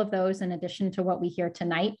reviewing all of those in addition to what we hear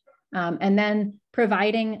tonight, and then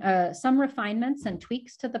providing some refinements and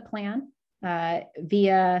tweaks to the plan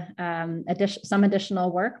via some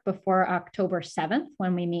additional work before October 7th,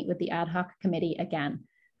 when we meet with the ad hoc committee again.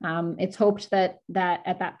 It's hoped that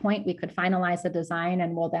at that point we could finalize the design,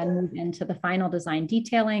 and we'll then move into the final design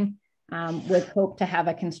detailing with hope to have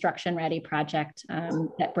a construction ready project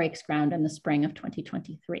that breaks ground in the spring of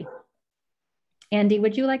 2023. Andy,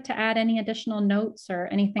 would you like to add any additional notes or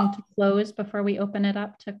anything to close before we open it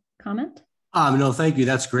up to comment? No, thank you.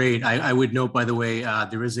 That's great. I would note, by the way,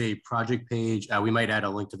 there is a project page. We might add a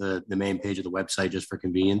link to the main page of the website just for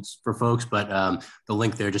convenience for folks, but the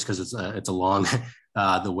link there, just because it's a long,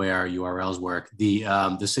 the way our URLs work. The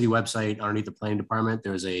city website underneath the planning department,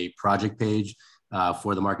 there's a project page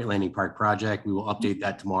for the Market Landing Park project. We will update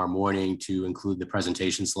that tomorrow morning to include the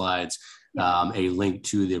presentation slides, a link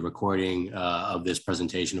to the recording of this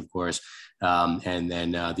presentation, of course, and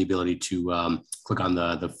then the ability to click on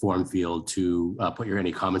the form field to put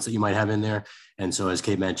any comments that you might have in there. And so, as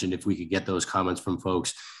Kate mentioned, if we could get those comments from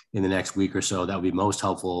folks in the next week or so, that would be most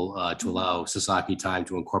helpful to allow Sasaki time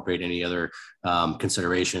to incorporate any other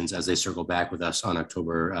considerations as they circle back with us on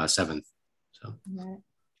October 7th. So.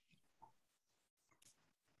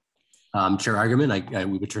 Chair Argument,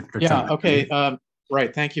 we would turn. Yeah, okay.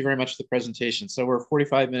 Right, thank you very much for the presentation. So we're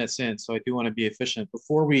 45 minutes in, so I do want to be efficient.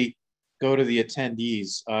 Before we go to the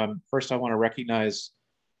attendees, first I want to recognize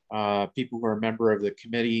people who are a member of the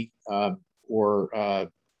committee or,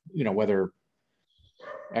 whether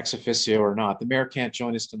ex officio or not. The mayor can't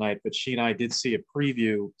join us tonight, but she and I did see a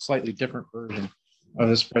preview, slightly different version of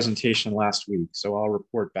this presentation last week. So I'll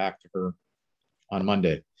report back to her on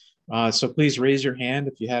Monday. So please raise your hand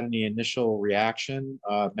if you had any initial reaction,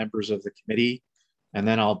 members of the committee, and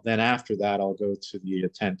then after that, I'll go to the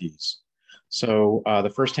attendees. So the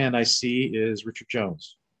first hand I see is Richard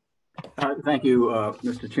Jones. Thank you,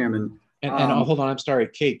 Mr. Chairman. And hold on, I'm sorry,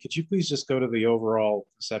 Kate, could you please just go to the overall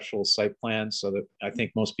conceptual site plan so that I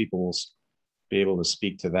think most people will be able to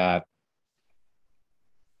speak to that.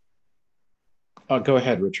 Go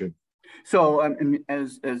ahead, Richard. So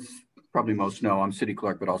as probably most know, I'm city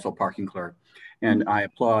clerk, but also parking clerk. And I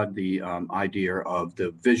applaud the idea of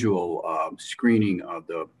the visual screening of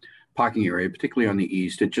the parking area, particularly on the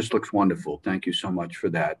east. It just looks wonderful. Thank you so much for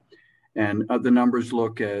that. And the numbers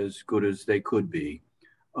look as good as they could be.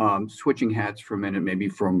 Switching hats for a minute, maybe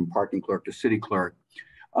from parking clerk to city clerk.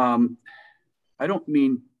 I don't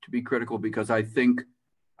mean to be critical because I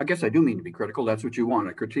guess I do mean to be critical. That's what you want,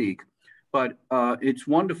 a critique. But it's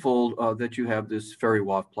wonderful that you have this Ferry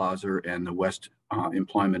Wharf Plaza and the West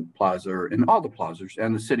Employment Plaza and all the plazas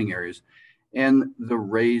and the sitting areas and the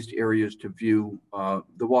raised areas to view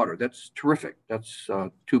the water. That's terrific. That's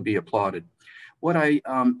to be applauded. What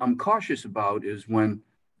I'm cautious about is when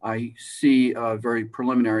I see a very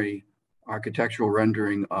preliminary architectural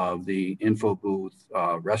rendering of the info booth,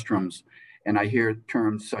 restrooms, and I hear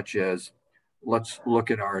terms such as, let's look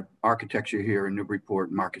at our architecture here in Newburyport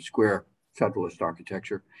and Market Square, Federalist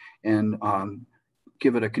architecture, and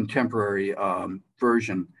give it a contemporary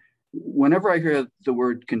version. Whenever I hear the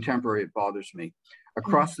word contemporary, it bothers me.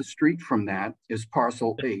 Across the street from that is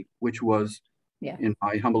Parcel 8, which was, in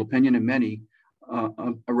my humble opinion and many,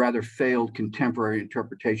 a rather failed contemporary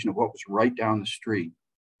interpretation of what was right down the street.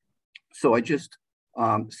 So I just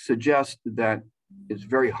suggest that it's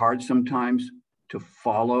very hard sometimes to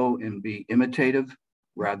follow and be imitative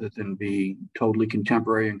rather than be totally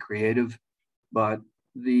contemporary and creative. But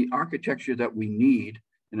the architecture that we need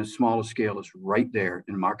in a smaller scale is right there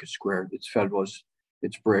in Market Square. It's Federalist,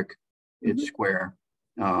 it's brick, it's square.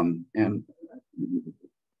 And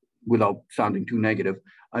without sounding too negative,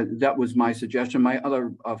 that was my suggestion. My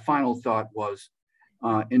other final thought was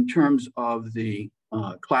in terms of the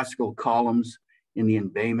classical columns in the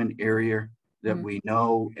embayment area that we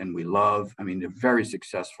know and we love. I mean, they're very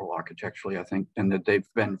successful architecturally, I think, and that they've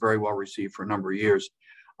been very well received for a number of years.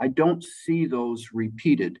 I don't see those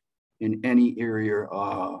repeated in any area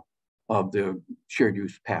of the shared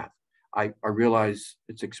use path. I realize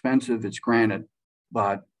it's expensive, it's granite,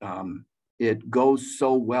 but it goes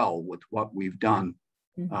so well with what we've done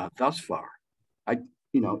thus far.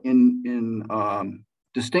 In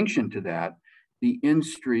distinction to that, the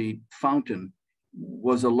in-street fountain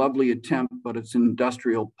was a lovely attempt, but it's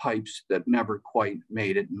industrial pipes that never quite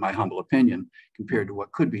made it, in my humble opinion, compared to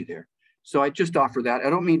what could be there. So I just offer that. I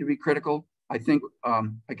don't mean to be critical. I think,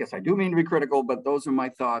 I guess I do mean to be critical, but those are my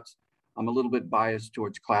thoughts. I'm a little bit biased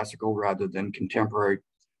towards classical rather than contemporary,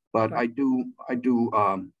 but I do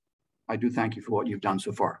thank you for what you've done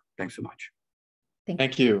so far. Thanks so much.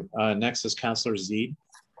 Thank you. Next is Councillor Zeid.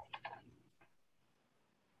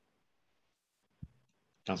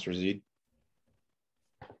 Councillor Zeid.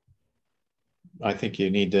 I think you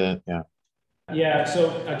need to, Yeah, so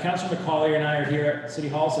Councillor McCauley and I are here at City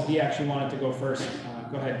Hall, so he actually wanted to go first.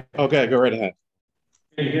 Go ahead. Okay, go right ahead.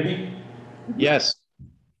 Can you hear me? Yes.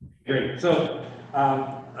 Great. So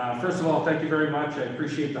first of all, thank you very much. I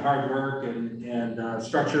appreciate the hard work and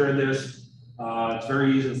structure in this. It's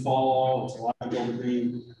very easy to follow. It's logical to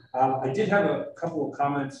read. I did have a couple of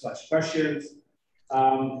comments / questions.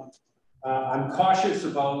 I'm cautious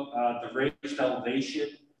about the raised elevation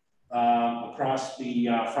across the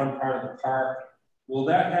front part of the park. Will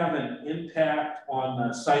that have an impact on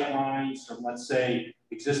the sight lines from, let's say,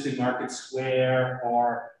 existing Market Square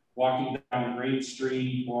or walking down Green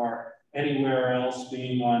Street or anywhere else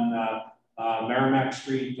being on Merrimack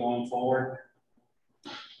Street going forward?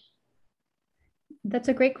 That's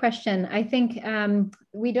a great question. I think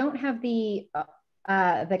we don't have the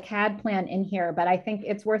CAD plan in here, but I think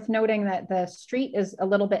it's worth noting that the street is a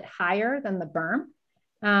little bit higher than the berm.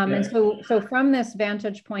 And so from this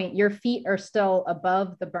vantage point, your feet are still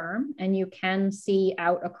above the berm and you can see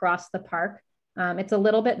out across the park. It's a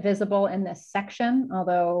little bit visible in this section,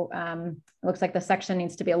 although it looks like the section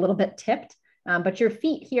needs to be a little bit tipped, but your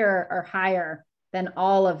feet here are higher than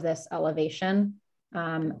all of this elevation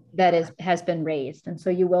that has been raised. And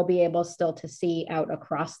so you will be able still to see out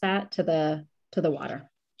across that to the water.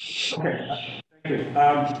 Okay, thank you.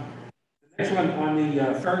 The next one on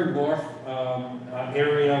the Ferry Wharf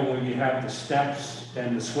area where you have the steps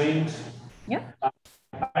and the swings. Yep.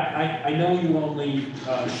 I know you only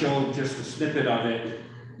showed just a snippet of it,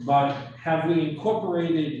 but have we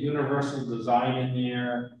incorporated universal design in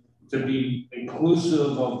there to be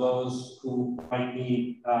inclusive of those who might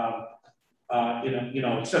need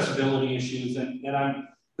accessibility issues? And I'm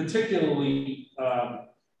particularly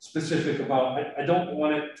specific about, I don't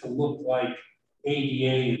want it to look like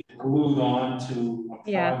ADA is glued on to a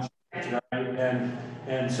project, right?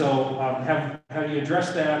 And so have you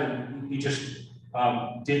addressed that, and you just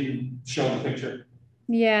didn't show the picture?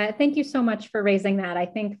 Yeah, thank you so much for raising that. I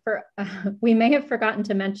think we may have forgotten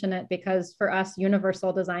to mention it because for us,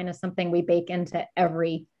 universal design is something we bake into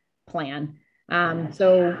every plan.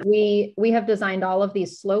 So we have designed all of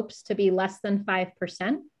these slopes to be less than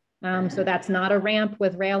 5%. So that's not a ramp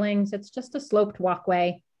with railings. It's just a sloped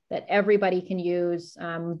walkway that everybody can use,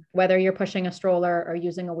 whether you're pushing a stroller or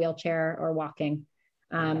using a wheelchair or walking.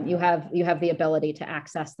 You have the ability to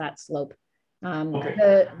access that slope.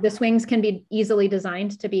 The swings can be easily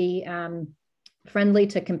designed to be friendly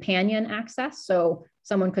to companion access. So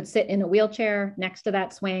someone could sit in a wheelchair next to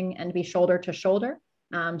that swing and be shoulder to shoulder.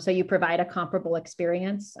 So you provide a comparable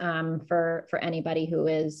experience for anybody who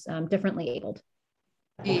is differently abled.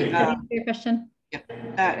 Your question?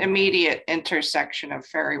 That immediate intersection of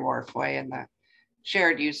Ferry Wharf Way and the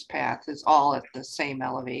shared use path is all at the same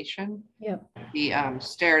elevation. Yep. The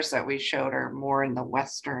stairs that we showed are more in the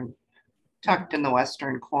western, tucked in the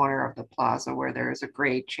western corner of the plaza, where there is a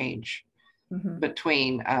grade change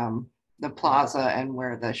between the plaza and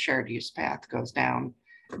where the shared use path goes down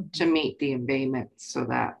to meet the embayment, so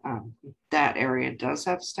that that area does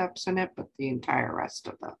have steps in it, but the entire rest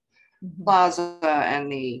of the plaza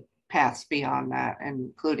and the paths beyond that,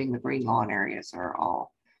 including the green lawn areas, are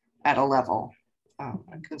all at a level, a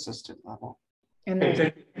consistent level. And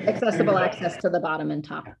there's accessible access to the bottom and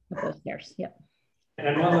top of those stairs. Yep.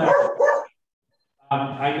 And one last,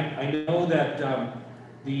 I know that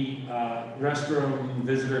the restroom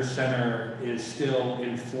visitor center is still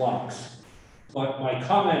in flux, but my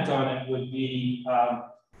comment on it would be,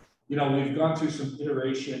 you know, we've gone through some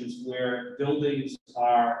iterations where buildings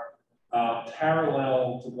are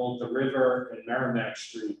parallel to both the river and Merrimack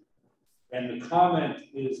Street. And the comment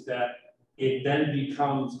is that it then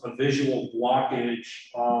becomes a visual blockage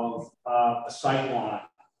of a sight line.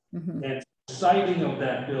 And sighting of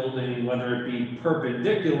that building, whether it be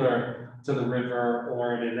perpendicular to the river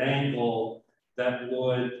or at an angle that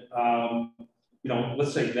would, you know,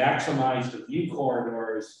 let's say maximize the view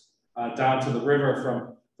corridors down to the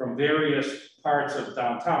river from various parts of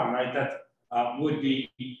downtown, right? That would be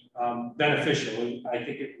beneficial. I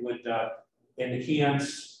think it would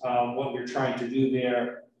enhance what you're trying to do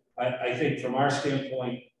there. I think from our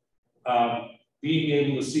standpoint, being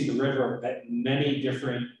able to see the river at many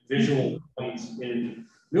different visual points in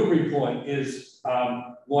Newburyport is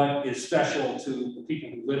what is special to the people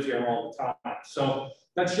who live here all the time. So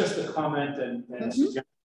that's just a comment and a suggestion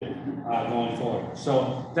going forward.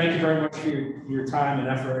 So thank you very much for your time and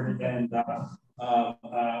effort and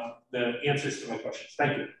the answers to my questions.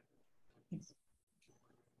 Thank you.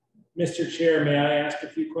 Mr. Chair, may I ask a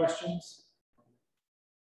few questions?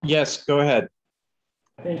 Yes, go ahead.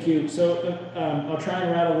 Thank you. So I'll try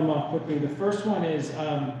and rattle them off quickly. The first one is,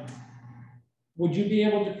 would you be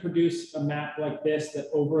able to produce a map like this that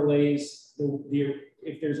overlays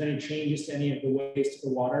if there's any changes to any of the ways to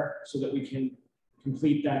the water, so that we can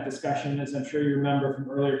complete that discussion? As I'm sure you remember from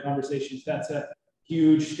earlier conversations, that's a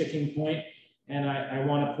huge sticking point, and I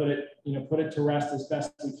want to put it to rest as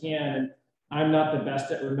best we can. And I'm not the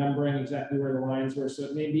best at remembering exactly where the lines were, so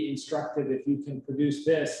it may be instructive if you can produce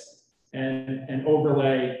this and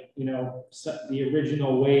overlay, you know, the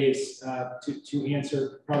original ways to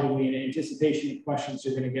answer probably in anticipation of questions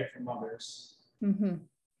you're going to get from others.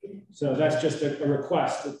 So that's just a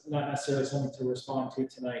request. It's not necessarily something to respond to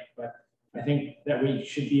tonight, but I think that we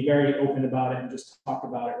should be very open about it and just talk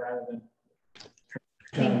about it rather than.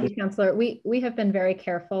 Thank you, Councillor. We have been very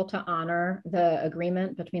careful to honor the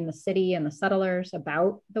agreement between the city and the settlers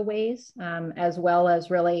about the ways, as well as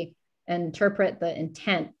really interpret the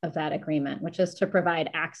intent of that agreement, which is to provide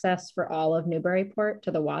access for all of Newburyport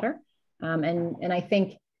to the water. And I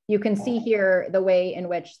think you can see here the way in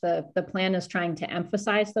which the plan is trying to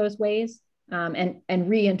emphasize those ways and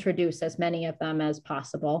reintroduce as many of them as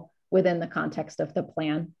possible within the context of the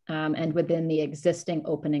plan and within the existing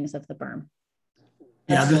openings of the berm.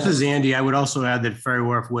 Yeah, this is Andy. I would also add that Ferry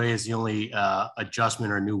Wharf Way is the only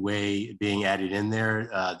adjustment or new way being added in there.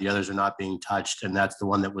 The others are not being touched, and that's the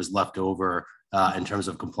one that was left over in terms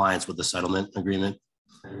of compliance with the settlement agreement.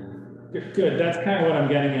 Good. That's kind of what I'm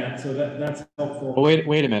getting at. So that's helpful. Oh,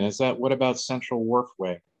 wait a minute. What about Central Wharf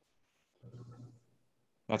Way?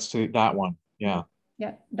 That's that one. Yeah.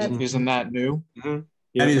 Yeah. Isn't that new?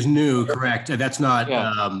 That is new, correct. That's not.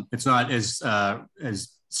 Yeah. It's not as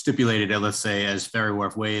stipulated, let's say, as Ferry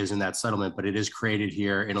Wharf Way is in that settlement, but it is created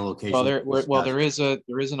here in a location. Well, there is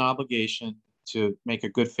an obligation to make a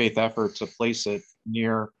good faith effort to place it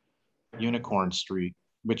near Unicorn Street,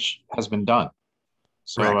 which has been done.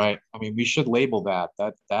 So I mean, we should label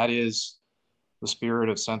that is the spirit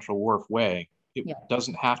of Central Wharf Way. It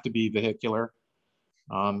doesn't have to be vehicular,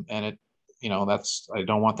 and it, you know, I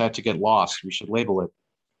don't want that to get lost. We should label it.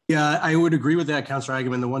 Yeah, I would agree with that, Councillor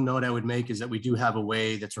Eigenman. The one note I would make is that we do have a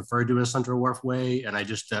way that's referred to as Central Wharf Way, and I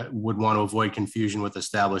just would want to avoid confusion with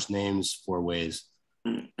established names for ways.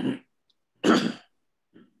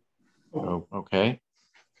 Oh, okay.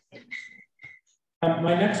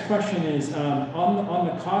 My next question is on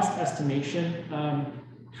the cost estimation.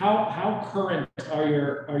 How current are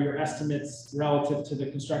your estimates relative to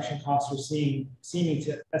the construction costs we're seeming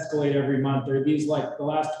to escalate every month? Are these like the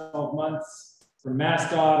last 12 months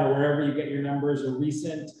MassDOT or wherever you get your numbers are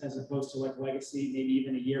recent as opposed to like legacy, maybe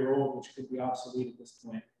even a year old, which could be obsolete at this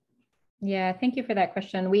point? Yeah, thank you for that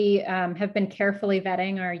question. We have been carefully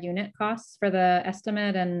vetting our unit costs for the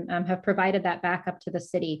estimate and have provided that back up to the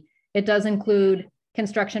city. It does include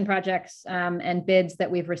construction projects and bids that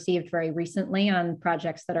we've received very recently on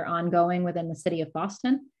projects that are ongoing within the city of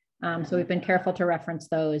Boston. So we've been careful to reference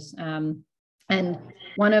those. And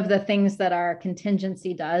one of the things that our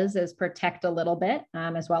contingency does is protect a little bit,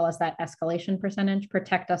 as well as that escalation percentage,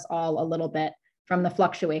 protect us all a little bit from the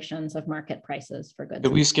fluctuations of market prices for goods.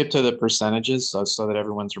 Could we skip to the percentages so that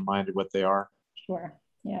everyone's reminded what they are? Sure,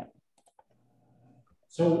 yeah.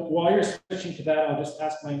 So while you're switching to that, I'll just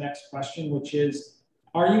ask my next question, which is,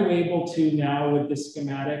 are you able to now with the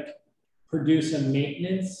schematic produce a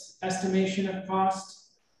maintenance estimation of cost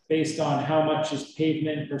based on how much is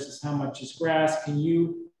pavement versus how much is grass? Can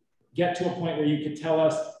you get to a point where you can tell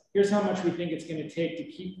us, here's how much we think it's going to take to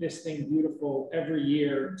keep this thing beautiful every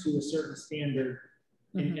year to a certain standard,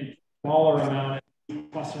 and dollar amount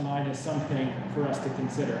plus or minus something for us to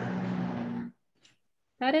consider?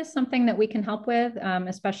 That is something that we can help with,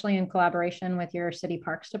 especially in collaboration with your city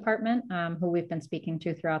parks department, who we've been speaking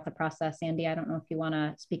to throughout the process. Andy, I don't know if you want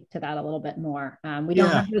to speak to that a little bit more. We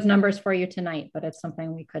don't have those numbers for you tonight, but it's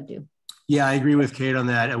something we could do. Yeah, I agree with Kate on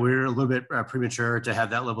that. We're a little bit premature to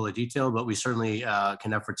have that level of detail, but we certainly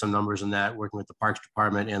can effort some numbers on that, working with the Parks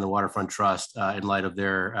Department and the Waterfront Trust in light of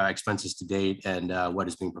their expenses to date and what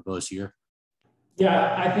is being proposed here.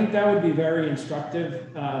 Yeah, I think that would be very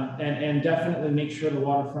instructive, and definitely make sure the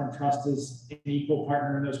Waterfront Trust is an equal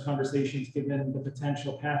partner in those conversations, given the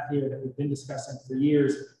potential path here that we've been discussing for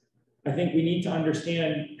years. I think we need to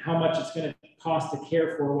understand how much it's going to cost to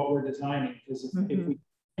care for what we're designing, because if we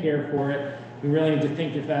care for it, we really need to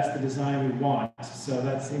think if that's the design we want. So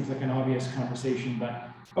that seems like an obvious conversation, but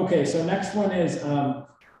okay. So next one is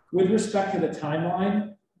with respect to the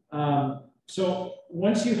timeline. So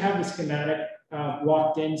once you have the schematic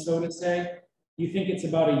locked in, so to say, you think it's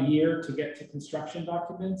about a year to get to construction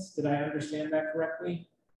documents? Did I understand that correctly?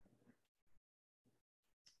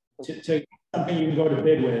 To something you can go to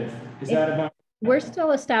bid with, is that about? We're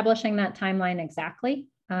still establishing that timeline exactly,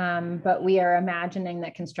 but we are imagining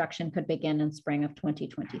that construction could begin in spring of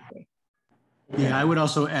 2023. Yeah, I would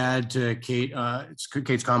also add to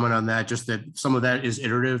Kate's comment on that, just that some of that is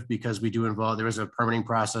iterative because we do involve, there is a permitting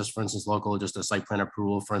process, for instance, local, just a site plan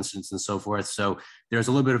approval, for instance, and so forth. So there's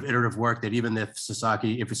a little bit of iterative work that even if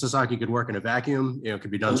Sasaki could work in a vacuum, it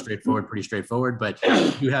could be done straightforward, pretty straightforward, but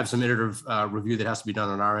you have some iterative review that has to be done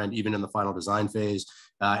on our end, even in the final design phase.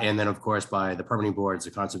 And then, of course, by the permitting boards,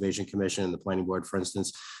 the Conservation Commission, the Planning Board, for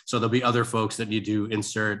instance. So there'll be other folks that need to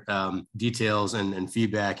insert details and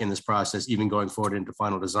feedback in this process, even going forward into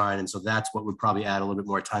final design. And so that's what would probably add a little bit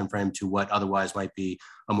more time frame to what otherwise might be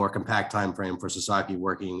a more compact time frame for Sasaki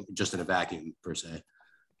working just in a vacuum, per se.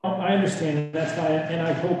 Oh, I understand, and that's fine. And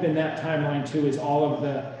I hope in that timeline, too, is all of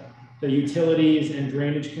the utilities and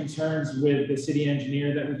drainage concerns with the city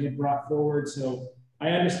engineer that we had brought forward. So I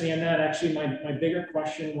understand that. Actually, my bigger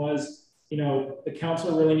question was, the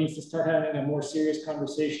council really needs to start having a more serious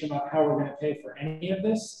conversation about how we're going to pay for any of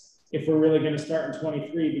this if we're really going to start in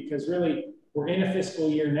 23, because really we're in a fiscal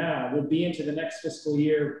year now. We'll be into the next fiscal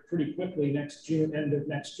year pretty quickly, next June, end of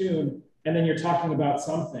next June. And then you're talking about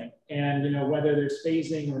something, and whether there's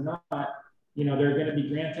phasing or not, there are going to be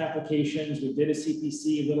grant applications. We did a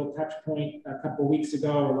CPC little touch point a couple of weeks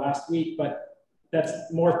ago or last week, but that's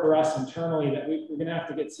more for us internally, that we're going to have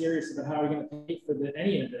to get serious about how we're going to pay for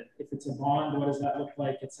any of it. If it's a bond, what does that look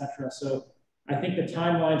like, et cetera. So I think the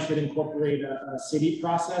timeline should incorporate a city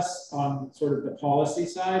process on sort of the policy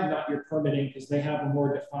side, not your permitting, because they have a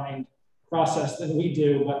more defined process than we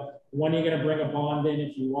do. But when are you going to bring a bond in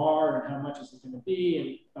if you are, and how much is it going to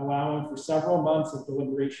be, and allowing for several months of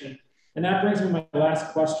deliberation. And that brings me to my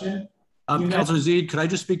last question. Councilor Zede, could I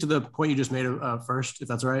just speak to the point you just made first, if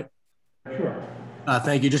that's all right? Sure.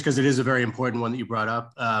 Thank you, just because it is a very important one that you brought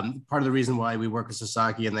up. Part of the reason why we work with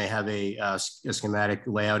Sasaki and they have a schematic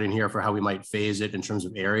layout in here for how we might phase it in terms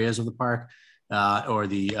of areas of the park or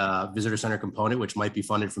the visitor center component, which might be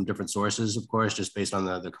funded from different sources, of course, just based on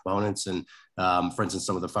the components. And for instance,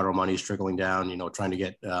 some of the federal money is trickling down, trying to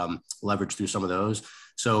get leverage through some of those.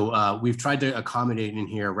 So we've tried to accommodate in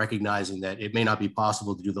here, recognizing that it may not be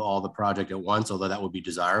possible to do all the project at once, although that would be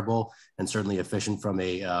desirable and certainly efficient from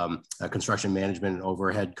a construction management and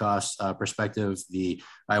overhead cost perspective.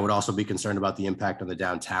 I would also be concerned about the impact on the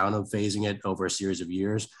downtown of phasing it over a series of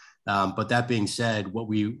years. But that being said, what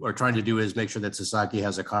we are trying to do is make sure that Sasaki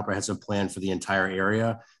has a comprehensive plan for the entire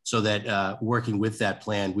area, so that working with that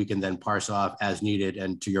plan, we can then parse off as needed.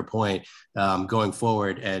 And to your point, going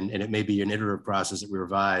forward, and it may be an iterative process that we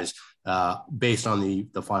revise based on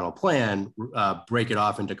the final plan, break it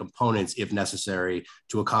off into components if necessary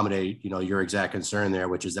to accommodate, your exact concern there,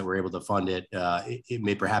 which is that we're able to fund it. It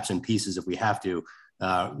may perhaps in pieces if we have to,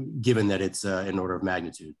 given that it's an order of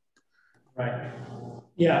magnitude. Right.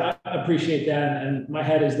 Yeah, I appreciate that. And my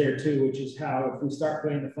head is there too, which is how if we start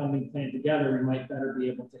putting the funding plan together, we might better be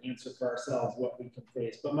able to answer for ourselves what we can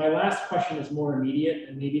face. But my last question is more immediate,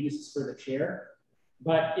 and maybe this is for the chair.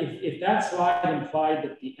 But if that slide implied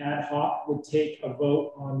that the ad hoc would take a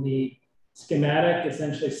vote on the schematic,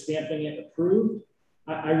 essentially stamping it approved,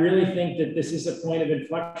 I really think that this is a point of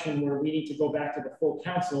inflection where we need to go back to the full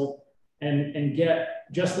council and get,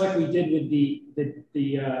 just like we did with the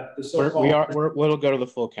so-called. We'll go to the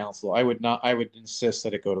full council. I would insist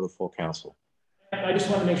that it go to the full council. I just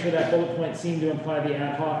want to make sure that bullet point seemed to imply the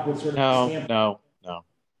ad hoc would sort of stamp. No.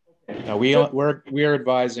 We are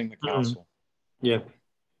advising the council. Yeah,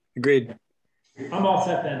 agreed. I'm all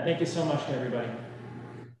set then. Thank you so much to everybody.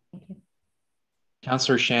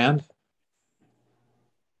 Councillor Shand.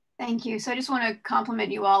 Thank you. So I just want to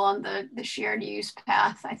compliment you all on the shared use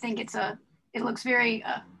path. I think it looks very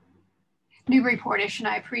Newburyportish, and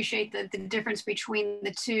I appreciate the difference between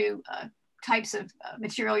the two types of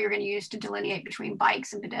material you're going to use to delineate between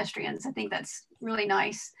bikes and pedestrians. I think that's really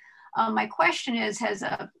nice. My question is, has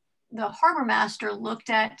the harbor master looked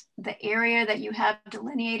at the area that you have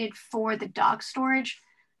delineated for the dock storage?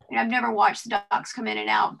 I mean, I've never watched the docks come in and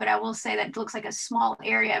out, but I will say that it looks like a small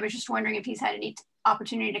area. I was just wondering if he's had any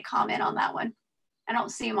opportunity to comment on that one. I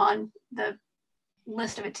don't see him on the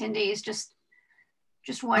list of attendees.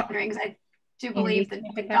 Just wondering, because I do believe that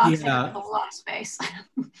the docks have a lot of space.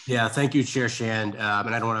 Yeah, thank you, Chair Shand. And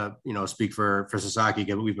I don't want to, speak for Sasaki,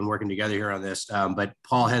 given we've been working together here on this. But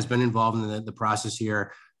Paul has been involved in the process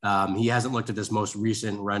here. He hasn't looked at this most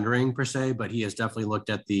recent rendering per se, but he has definitely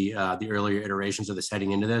looked at the earlier iterations of this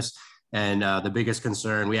heading into this. And the biggest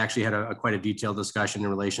concern, we actually had quite a detailed discussion in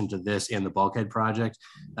relation to this and the bulkhead project.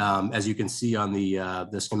 As you can see on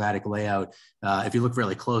the schematic layout, if you look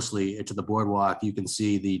really closely to the boardwalk, you can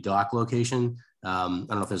see the dock location. I don't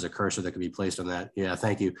know if there's a cursor that could be placed on that. Yeah,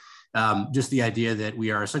 thank you. Just the idea that we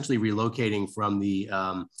are essentially relocating from the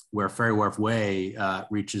where Ferry Wharf Way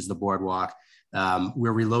reaches the boardwalk.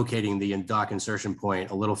 We're relocating the dock insertion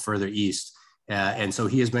point a little further east. And so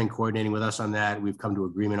he has been coordinating with us on that. We've come to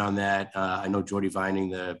agreement on that. I know Jordy Vining,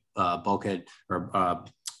 the bulkhead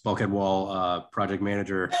wall project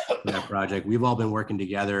manager for that project. We've all been working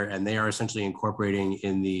together, and they are essentially incorporating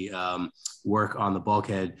in the work on the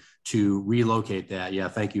bulkhead to relocate that. Yeah,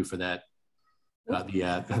 thank you for that.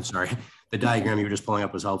 I'm sorry, the diagram you were just pulling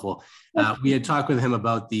up was helpful. We had talked with him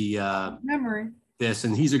about the Memory. This,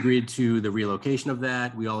 and he's agreed to the relocation of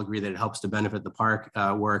that. We all agree that it helps to benefit the park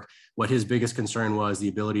work. What his biggest concern was the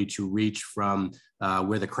ability to reach from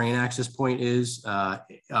where the crane access point is,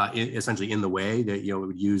 essentially in the way that it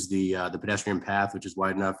would use the pedestrian path, which is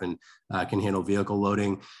wide enough and can handle vehicle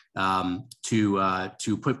loading,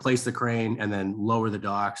 to place the crane and then lower the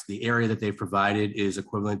docks. The area that they've provided is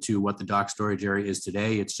equivalent to what the dock storage area is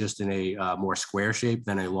today. It's just in a more square shape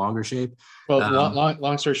than a longer shape. Well,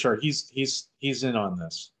 long story short, he's in on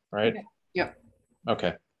this, right? Okay. Yep.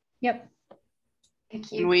 Okay. Yep.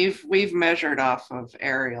 Thank you. We've measured off of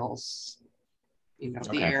aerials,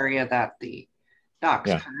 the area that the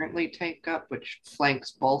docks currently take up, which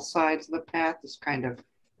flanks both sides of the path, is kind of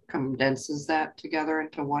condenses that together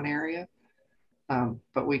into one area.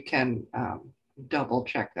 But we can double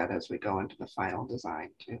check that as we go into the final design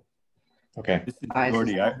too. Okay. This is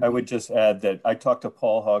Jordy. I would just add that I talked to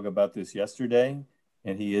Paul Hogg about this yesterday,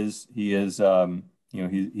 and he's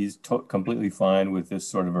completely fine with this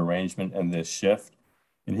sort of arrangement and this shift.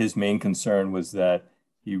 And his main concern was that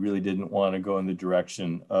he really didn't want to go in the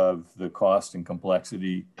direction of the cost and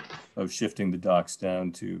complexity of shifting the docks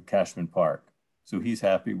down to Cashman Park. So he's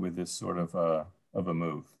happy with this sort of a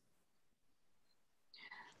move.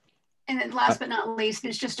 And then last but not least,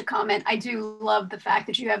 it's just a comment. I do love the fact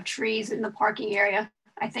that you have trees in the parking area.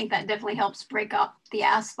 I think that definitely helps break up the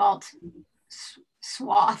asphalt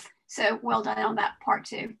swath. So well done on that part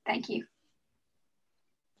too. Thank you.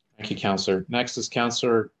 Thank you, Councillor. Next is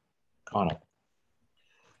Councillor Connell.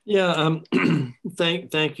 Yeah,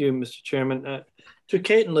 thank you, Mr. Chairman. To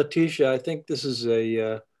Kate and Letitia, I think this is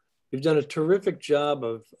you've done a terrific job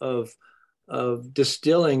of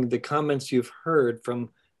distilling the comments you've heard from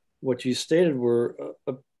what you stated were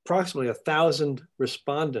approximately 1,000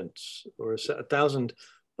 respondents or 1,000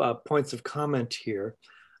 points of comment here.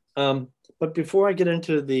 But before I get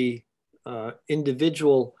into the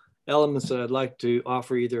individual elements that I'd like to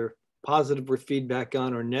offer either positive or feedback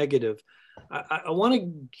on or negative, I want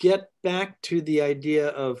to get back to the idea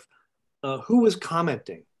of who was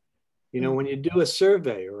commenting. You know, when you do a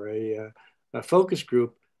survey or a focus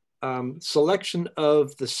group, selection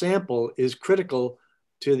of the sample is critical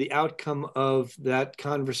to the outcome of that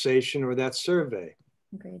conversation or that survey.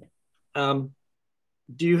 Agreed.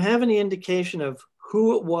 Do you have any indication of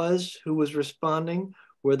who it was who was responding?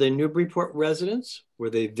 Were they Newburyport residents? Were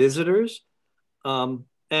they visitors? And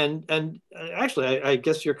actually, I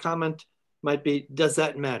guess your comment might be, does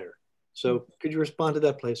that matter? So could you respond to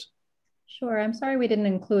that, please? Sure. I'm sorry we didn't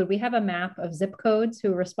include. We have a map of zip codes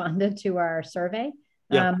who responded to our survey.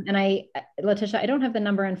 Yeah. And Letitia, I don't have the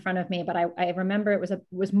number in front of me, but I remember it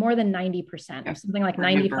was more than 90%, something like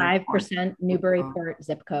 95% Newburyport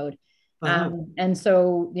zip code. And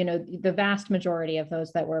so, you know, the vast majority of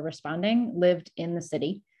those that were responding lived in the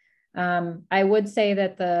city. I would say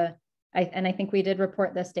that I think we did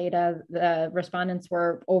report this data, the respondents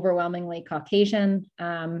were overwhelmingly Caucasian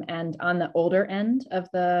and on the older end of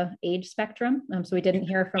the age spectrum. So we didn't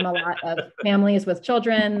hear from a lot of families with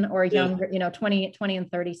children or younger, you know, 20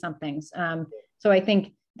 and 30 somethings. So I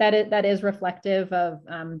think that is reflective of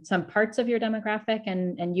some parts of your demographic,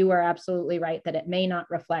 and you are absolutely right that it may not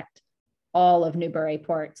reflect all of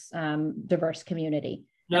Newburyport's diverse community.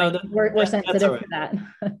 No, we're sensitive to that.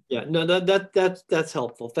 Yeah, no, that's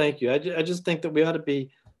helpful. Thank you. I just think that we ought to be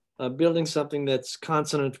building something that's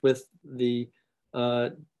consonant with the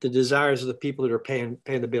desires of the people that are paying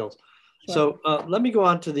the bills. Sure. So let me go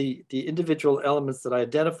on to the individual elements that I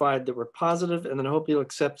identified that were positive, and then I hope you'll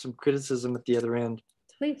accept some criticism at the other end.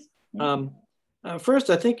 Please. Yeah. First,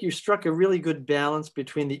 I think you struck a really good balance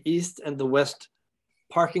between the east and the west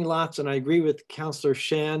parking lots, and I agree with Councillor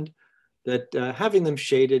Shand that having them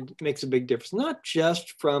shaded makes a big difference, not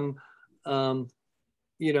just from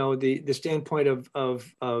you know, the standpoint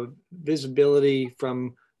of visibility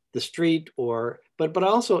from the street, but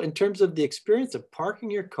also in terms of the experience of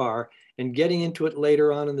parking your car and getting into it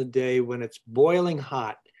later on in the day when it's boiling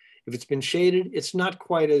hot. If it's been shaded, it's not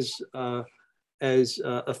quite as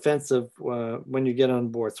offensive when you get on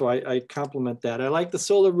board. So I compliment that. I like the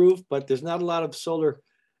solar roof, but there's not a lot of solar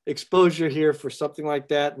exposure here for something like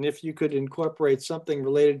that. And if you could incorporate something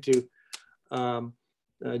related to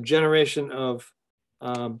generation of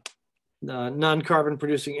non-carbon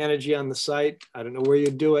producing energy on the site, I don't know where you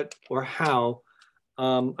do it or how,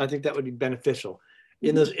 I think that would be beneficial.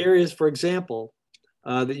 In those areas, for example,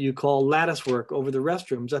 that you call lattice work over the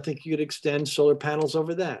restrooms, I think you could extend solar panels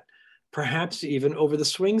over that, perhaps even over the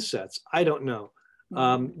swing sets. I don't know.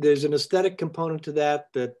 There's an aesthetic component to that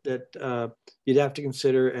you'd have to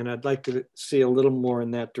consider, and I'd like to see a little more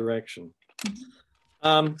in that direction.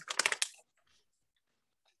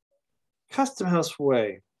 Custom House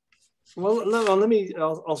Way. Well, let me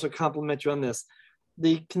also compliment you on this.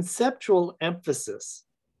 The conceptual emphasis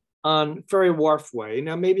on Ferry Wharf Way.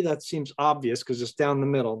 Now, maybe that seems obvious because it's down the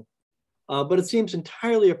middle, but it seems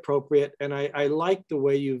entirely appropriate, and I like the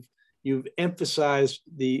way you've emphasized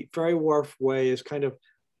the Ferry Wharf Way as kind of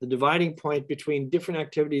the dividing point between different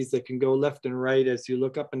activities that can go left and right as you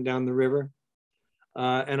look up and down the river.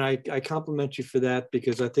 And I compliment you for that,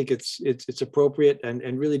 because I think it's appropriate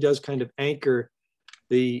and really does kind of anchor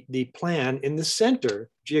the plan in the center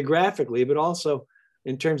geographically, but also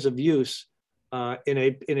in terms of use in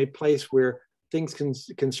a place where things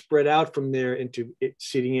can spread out from there into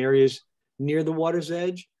seating areas near the water's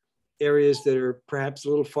edge, areas that are perhaps a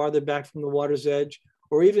little farther back from the water's edge,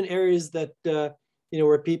 or even areas that you know,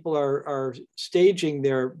 where people are staging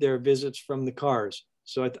their visits from the cars.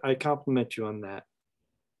 So I compliment you on that.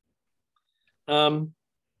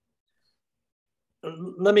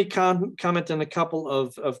 Let me comment on a couple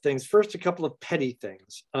of things. First, a couple of petty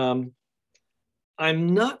things.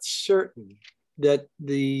 I'm not certain that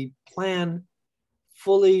the plan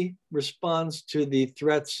fully responds to the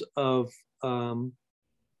threats of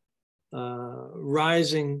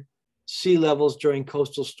rising sea levels during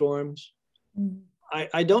coastal storms.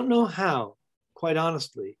 I don't know how, quite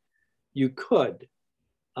honestly, you could,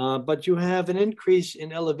 but you have an increase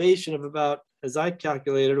in elevation of about, as I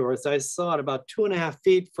calculated, or as I saw it, about 2.5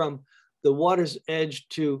 feet from the water's edge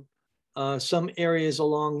to some areas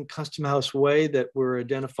along Custom House Way that were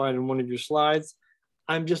identified in one of your slides.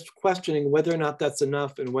 I'm just questioning whether or not that's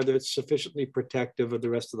enough and whether it's sufficiently protective of the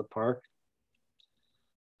rest of the park.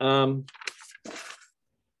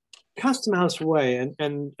 Custom House Way,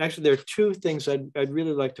 and actually there are two things I'd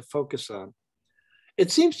really like to focus on.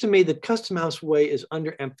 It seems to me that Custom House Way is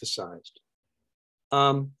underemphasized.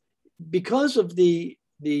 Because of the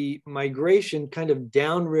migration kind of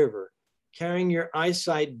downriver, carrying your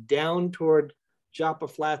eyesight down toward Joppa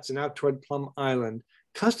Flats and out toward Plum Island,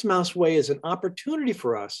 Custom House Way is an opportunity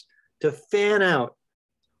for us to fan out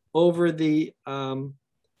over the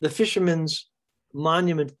Fisherman's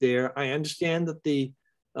Monument there. I understand that the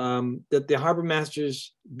Harbor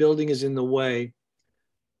Master's building is in the way,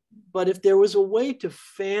 but if there was a way to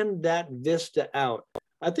fan that vista out,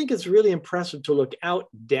 I think it's really impressive to look out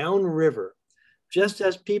downriver, just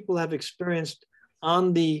as people have experienced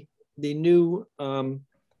on the new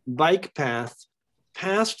bike path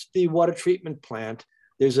past the water treatment plant.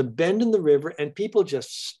 There's a bend in the river and people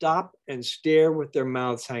just stop and stare with their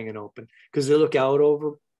mouths hanging open because they look out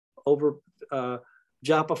over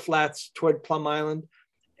Joppa Flats toward Plum Island.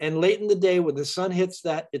 And late in the day when the sun hits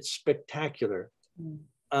that, it's spectacular.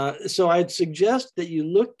 So I'd suggest that you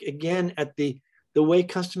look again at the way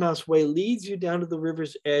Custom House Way leads you down to the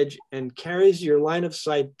river's edge and carries your line of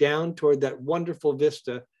sight down toward that wonderful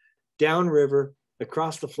vista downriver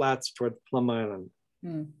across the flats toward Plum Island.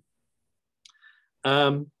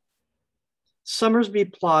 Summersby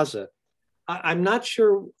Plaza. I'm not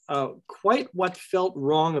sure quite what felt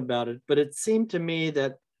wrong about it, but it seemed to me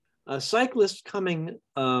that cyclists coming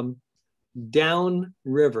down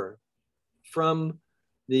river from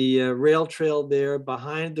the rail trail there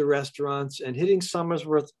behind the restaurants and hitting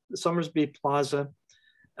Summersby Plaza,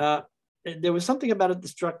 there was something about it that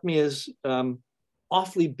struck me as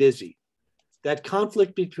awfully busy. That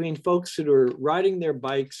conflict between folks who are riding their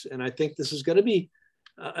bikes, and I think this is going to be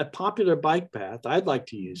a popular bike path. I'd like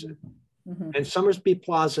to use it. And Summersby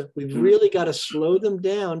Plaza, we've really got to slow them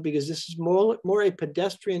down because this is more a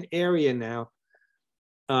pedestrian area now,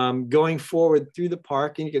 going forward through the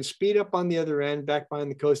park, and you can speed up on the other end back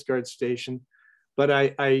behind the Coast Guard station. But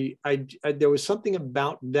there was something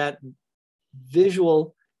about that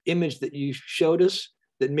visual image that you showed us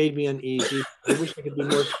that made me uneasy. I wish I could be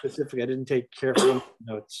more specific. I didn't take careful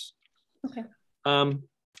notes. Okay.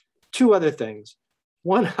 Two other things.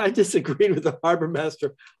 One, I disagreed with the harbor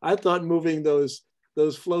master. I thought moving those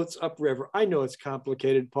floats upriver. I know it's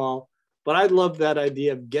complicated, Paul, but I love that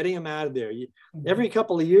idea of getting them out of there. Every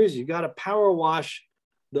couple of years, you got to power wash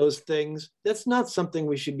those things. That's not something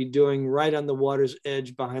we should be doing right on the water's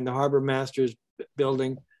edge behind the harbor master's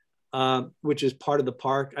building, which is part of the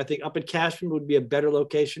park. I think up at Cashman would be a better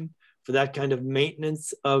location for that kind of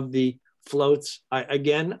maintenance of the floats. I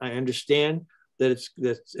understand that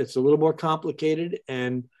it's a little more complicated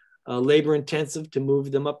and labor intensive to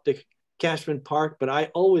move them up to Cashman Park, but I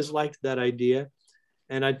always liked that idea.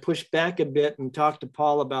 And I'd push back a bit and talk to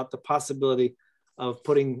Paul about the possibility of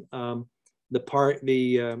putting the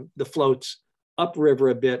floats upriver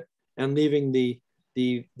a bit and leaving the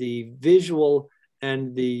visual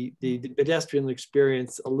and the pedestrian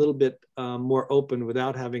experience a little bit more open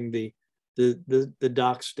without having the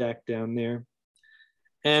dock stack down there.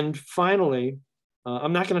 And finally,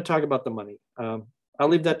 I'm not going to talk about the money. I'll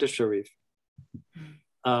leave that to Sharif.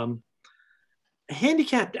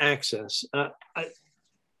 Handicapped access.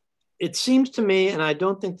 It seems to me, and I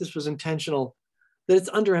don't think this was intentional, that it's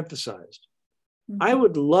underemphasized. I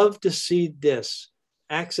would love to see this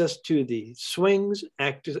access to the swings,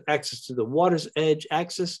 access to the water's edge,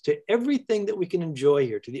 access to everything that we can enjoy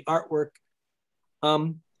here, to the artwork,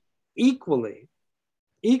 equally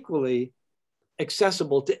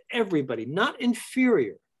accessible to everybody, not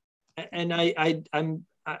inferior. And I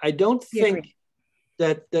don't think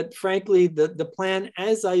that frankly, the plan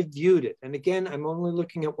as I viewed it, and again, I'm only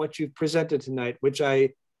looking at what you've presented tonight, which I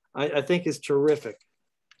think is terrific.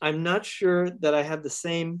 I'm not sure that I have the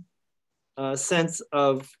same sense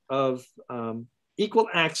of equal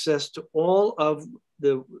access to all of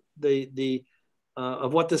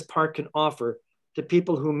of what this park can offer to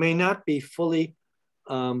people who may not be fully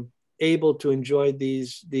able to enjoy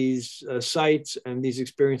these sites and these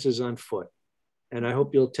experiences on foot. And I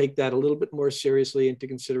hope you'll take that a little bit more seriously into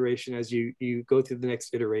consideration as you go through the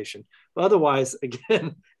next iteration. But otherwise,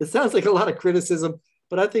 again, it sounds like a lot of criticism,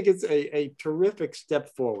 but I think it's a terrific step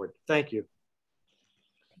forward. Thank you.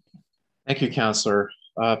 Thank you, Councillor.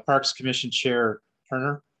 Parks Commission Chair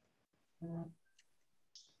Turner.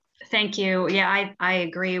 Thank you. Yeah, I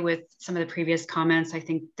agree with some of the previous comments. I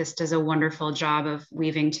think this does a wonderful job of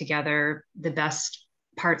weaving together the best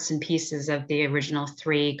parts and pieces of the original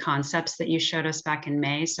 3 concepts that you showed us back in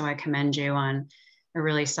May. So I commend you on a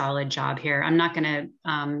really solid job here. I'm not going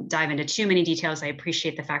to dive into too many details. I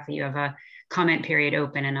appreciate the fact that you have a comment period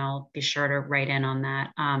open, and I'll be sure to write in on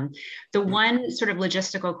that. The one sort of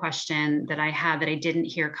logistical question that I had that I didn't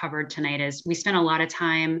hear covered tonight is we spent a lot of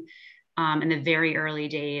time in the very early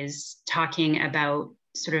days, talking about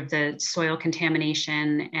sort of the soil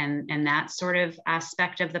contamination and that sort of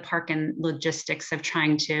aspect of the park and logistics of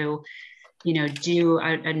trying to, you know, do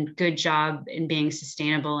a good job in being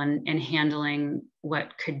sustainable and handling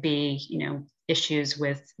what could be, you know, issues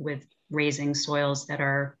with raising soils that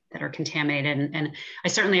are contaminated. And I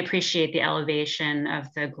certainly appreciate the elevation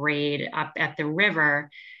of the grade up at the river.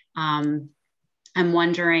 I'm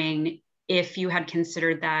wondering if you had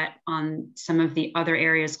considered that on some of the other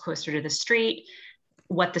areas closer to the street,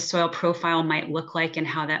 what the soil profile might look like and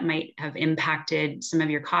how that might have impacted some of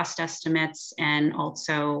your cost estimates, and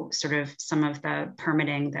also sort of some of the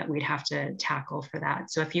permitting that we'd have to tackle for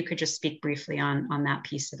that. So if you could just speak briefly on that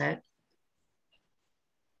piece of it.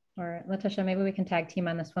 Or Letitia, maybe we can tag team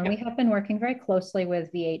on this one. Yep. We have been working very closely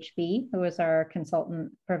with VHB, who is our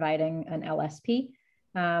consultant providing an LSP,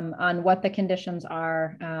 on what the conditions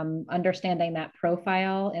are, understanding that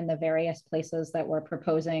profile in the various places that we're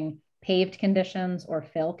proposing paved conditions or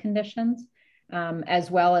fill conditions,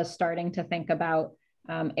 as well as starting to think about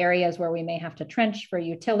areas where we may have to trench for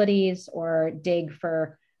utilities or dig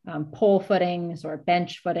for pole footings or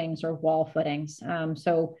bench footings or wall footings.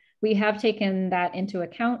 So we have taken that into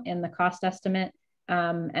account in the cost estimate,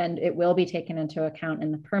 and it will be taken into account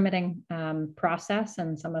in the permitting process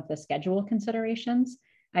and some of the schedule considerations.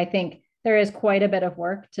 I think there is quite a bit of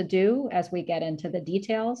work to do as we get into the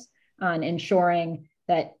details on ensuring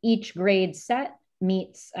that each grade set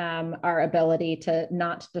meets our ability to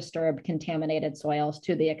not disturb contaminated soils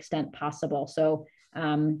to the extent possible. So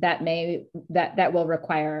that will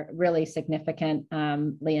require really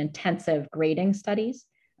significantly intensive grading studies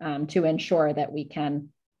to ensure that we can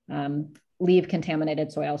leave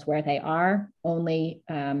contaminated soils where they are, only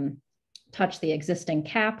touch the existing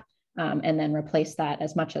cap, and then replace that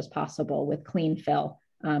as much as possible with clean fill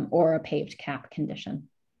or a paved cap condition.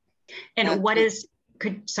 And what is,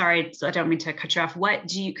 sorry, I don't mean to cut you off.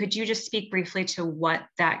 Could you just speak briefly to what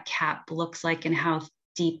that cap looks like and how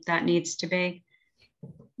deep that needs to be?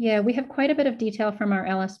 Yeah, we have quite a bit of detail from our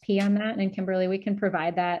LSP on that, and Kimberly, we can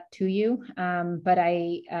provide that to you. But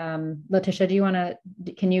Letitia,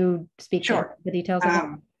 can you speak to the details of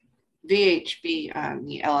it? VHB,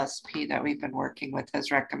 the LSP that we've been working with, has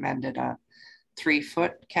recommended a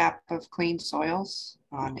 3-foot cap of clean soils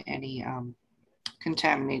on any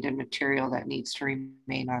contaminated material that needs to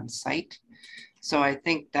remain on site. So I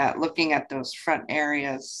think that looking at those front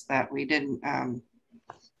areas, that we didn't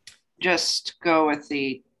just go with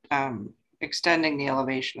the extending the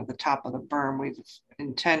elevation of the top of the berm. We've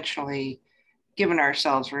intentionally given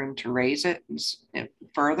ourselves room to raise it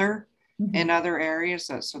further in other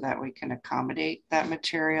areas so that we can accommodate that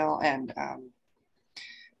material. And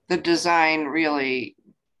the design really,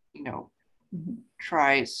 you know,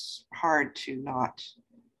 tries hard to not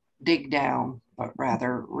dig down, but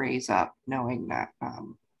rather raise up, knowing that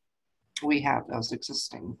we have those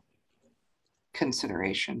existing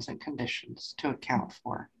considerations and conditions to account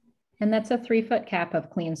for. And that's a 3-foot cap of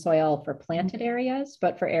clean soil for planted areas,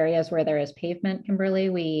 but for areas where there is pavement, Kimberly,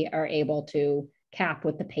 we are able to cap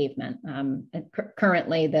with the pavement.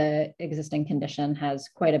 Currently, the existing condition has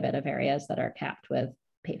quite a bit of areas that are capped with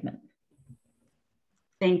pavement.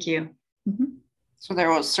 Thank you. So there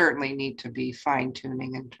will certainly need to be fine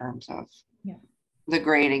tuning in terms of the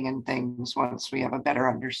grading and things once we have a better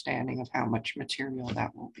understanding of how much material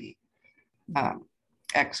that will be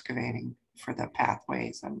excavating for the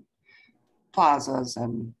pathways and plazas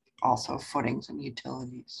and also footings and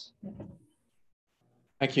utilities.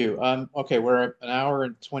 Thank you. Okay, we're an hour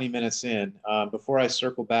and 20 minutes in. Before I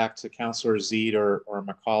circle back to Councillor Zeid or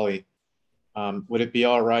Macaulay, would it be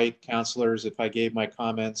all right, councillors, if I gave my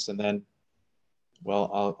comments and then,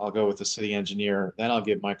 well, I'll go with the city engineer, then I'll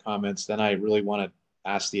give my comments, then I really want to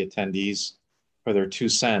ask the attendees for their 2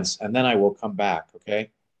 cents, and then I will come back,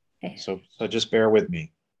 okay? So just bear with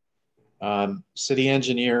me. City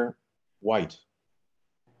Engineer White.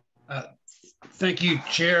 Thank you,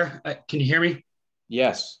 Chair. Can you hear me?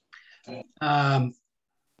 Yes.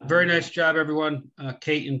 Very nice job, everyone.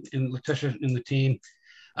 Kate and Letitia and the team.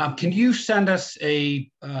 Can you send us a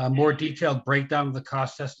more detailed breakdown of the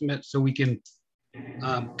cost estimate so we can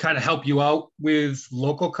kind of help you out with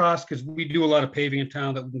local costs? Because we do a lot of paving in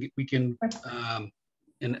town that we can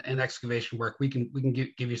in excavation work. We can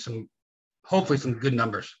give you some, hopefully some good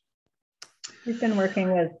numbers. We've been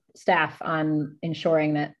working with staff on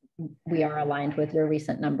ensuring that we are aligned with your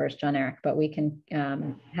recent numbers, John Eric, but we can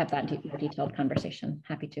have that detailed conversation.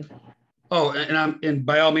 Happy to. Oh, and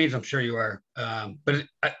by all means, I'm sure you are. But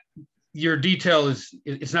your detail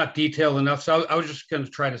it's not detailed enough. So I was just going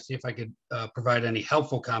to try to see if I could provide any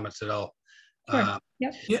helpful comments at all. Sure.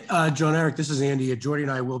 Yep. Yeah, John Eric, this is Andy. Jordy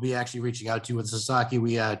and I will be actually reaching out to you with Sasaki.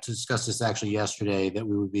 We discussed this actually yesterday that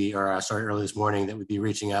we would be, or sorry, early this morning, that we'd be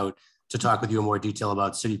reaching out to talk with you in more detail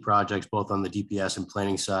about city projects, both on the DPS and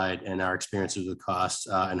planning side, and our experiences with costs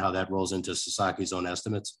and how that rolls into Sasaki's own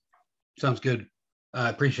estimates. Sounds good. I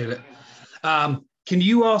appreciate it. Can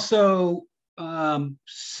you also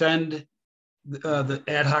send the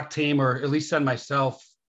ad hoc team, or at least send myself,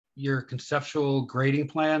 your conceptual grading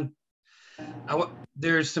plan?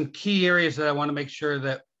 There's some key areas that I want to make sure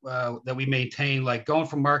that that we maintain, like going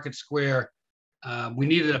from Market Square. We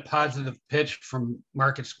needed a positive pitch from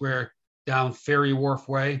Market Square down Ferry Wharf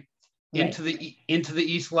Way into the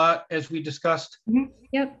east lot, as we discussed. Mm-hmm.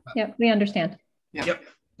 Yep, we understand. Yep.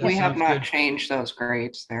 We have not changed those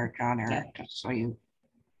grades there, John Eric, just so you,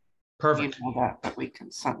 perfect. You know that we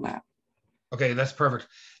can send that. Okay, that's perfect.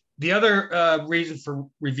 The other reason for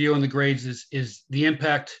reviewing the grades is the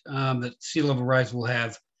impact that sea level rise will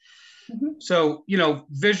have. Mm-hmm. So, you know,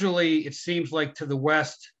 visually, it seems like to the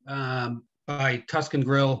west by Tuscan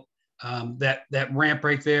Grill, that ramp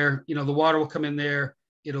right there, you know, the water will come in there.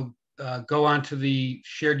 It'll go onto the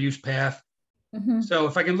shared use path. Mm-hmm. So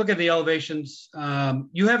if I can look at the elevations,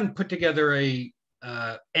 you haven't put together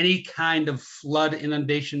any kind of flood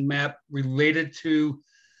inundation map related to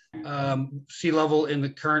sea level in the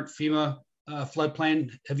current FEMA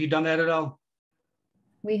floodplain. Have you done that at all?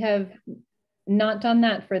 We have not done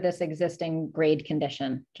that for this existing grade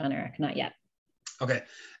condition, John Eric, not yet. Okay,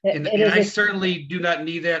 and I certainly do not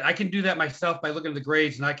need that. I can do that myself by looking at the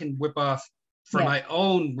grades, and I can whip off for my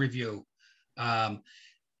own review.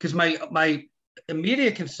 Because my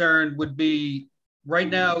immediate concern would be, right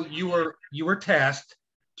now you were tasked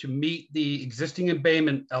to meet the existing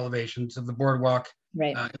embayment elevations of the boardwalk.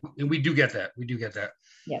 Right. And we do get that.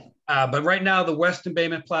 Yeah. But right now, the West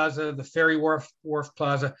Embayment Plaza, the Ferry Wharf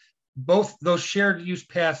Plaza, both those shared use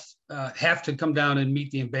paths have to come down and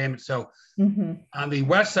meet the embayment. So on the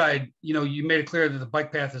west side, you know, you made it clear that the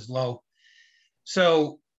bike path is low.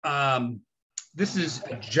 So this is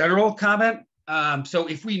a general comment. So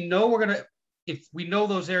if we know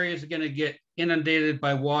those areas are gonna get inundated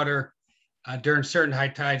by water during certain high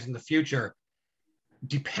tides in the future,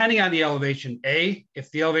 depending on the elevation, if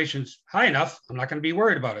the elevation's high enough, I'm not going to be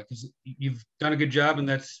worried about it, because you've done a good job, and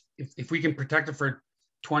that's, if we can protect it for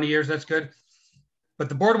 20 years, that's good. But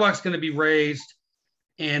the boardwalk's going to be raised,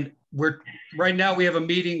 and right now we have a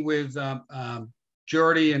meeting with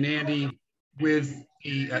Jordy and Andy, with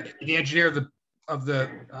the engineer of the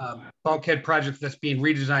bulkhead project that's being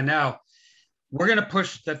redesigned now. We're going to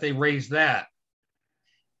push that they raise that.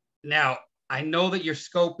 Now, I know that your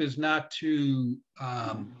scope is not to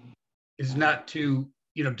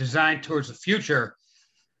design towards the future,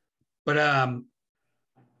 but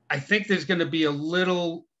I think there's going to be a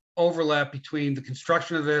little overlap between the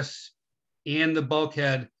construction of this and the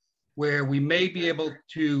bulkhead, where we may be able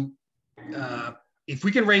to, if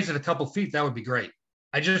we can raise it a couple feet, that would be great.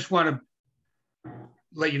 I just want to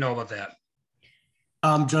let you know about that.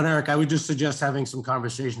 John Eric, I would just suggest having some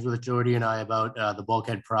conversations with Jordy and I about the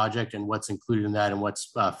bulkhead project and what's included in that and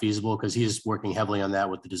what's feasible, because he's working heavily on that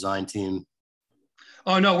with the design team.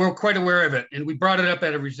 Oh no, we're quite aware of it, and we brought it up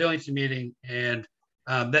at a resiliency meeting, and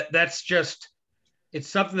that's just, it's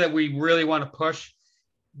something that we really want to push.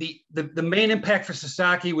 The main impact for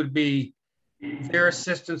Sasaki would be their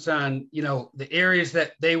assistance on, you know, the areas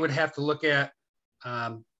that they would have to look at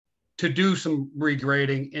to do some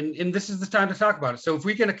regrading, and this is the time to talk about it. So if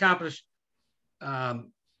we can accomplish,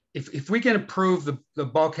 if we can improve the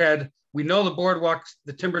bulkhead, we know the boardwalk,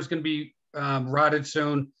 the timber is going to be rotted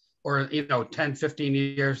soon, or 10, 15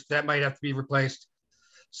 years, that might have to be replaced.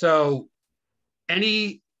 So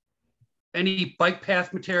any bike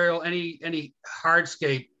path material, any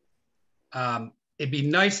hardscape, it'd be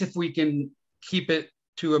nice if we can keep it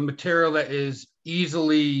to a material that is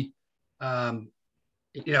easily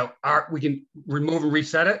we can remove and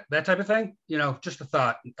reset it, that type of thing. Just a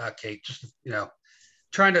thought, Kate. Just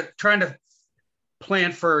trying to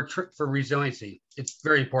plan for resiliency. It's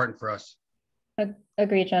very important for us.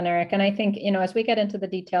 Agreed, John Eric. And I think as we get into the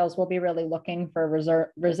details, we'll be really looking for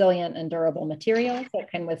resilient and durable materials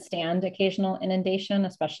that can withstand occasional inundation,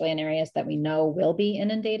 especially in areas that we know will be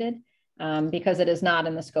inundated, because it is not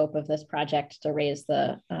in the scope of this project to raise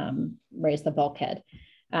the bulkhead.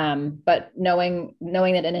 But knowing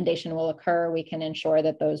that inundation will occur, we can ensure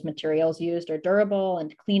that those materials used are durable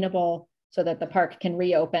and cleanable so that the park can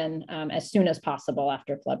reopen as soon as possible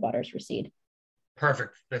after floodwaters recede.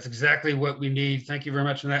 Perfect. That's exactly what we need. Thank you very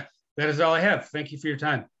much. And that is all I have. Thank you for your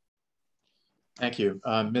time. Thank you.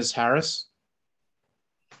 Ms. Harris?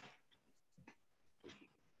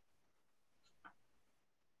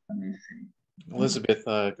 Let me see. Elizabeth,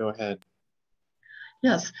 go ahead.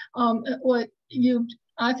 Yes, I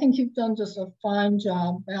think you've done just a fine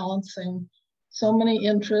job balancing so many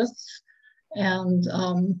interests, and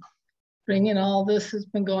bringing all this has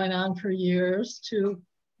been going on for years to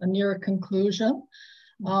a near conclusion.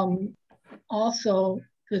 Also,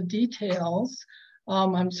 the details,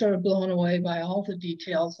 I'm sort of blown away by all the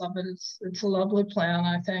details of it. It's a lovely plan,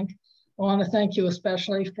 I think. I want to thank you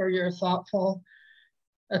especially for your thoughtful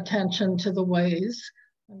attention to the ways.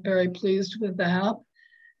 I'm very pleased with that.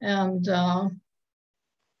 And I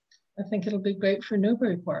think it'll be great for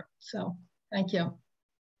Newburyport. So thank you.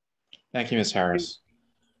 Thank you, Ms. Harris.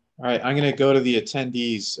 All right, I'm going to go to the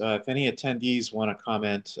attendees. If any attendees want to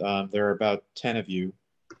comment, there are about 10 of you.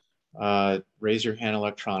 Raise your hand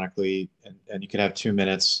electronically, and you can have 2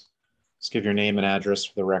 minutes. Just give your name and address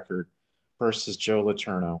for the record. First is Joe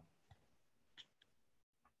Letourneau.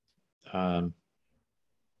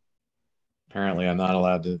 Apparently, I'm not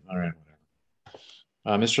allowed to. All right,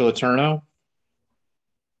 whatever. Mr. Letourneau?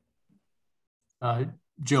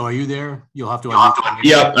 Joe, are you there? You'll have to.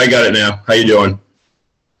 Yep, I got it now. How you doing?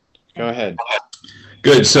 Go ahead.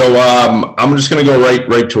 Good. So I'm just going to go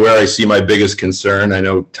right to where I see my biggest concern. I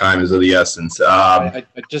know time is of the essence. I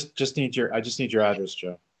just need your address,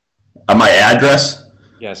 Joe. My address?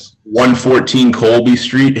 Yes. 114 Colby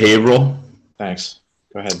Street, Haverhill. Thanks.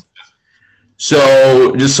 Go ahead.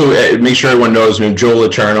 So just so make sure everyone knows me, I'm Joe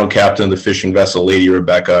Letourneau, captain of the fishing vessel Lady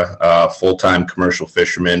Rebecca, full-time commercial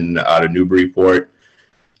fisherman out of Newburyport.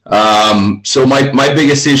 So my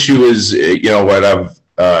biggest issue is, what I've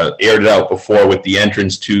aired it out before with the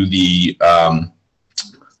entrance to the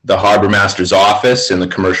harbor master's office and the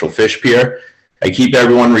commercial fish pier. I keep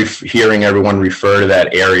hearing everyone refer to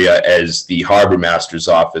that area as the harbor master's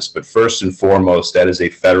office, but first and foremost, that is a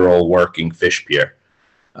federal working fish pier.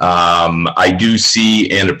 I do see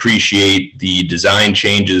and appreciate the design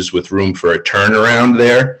changes with room for a turnaround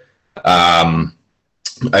there.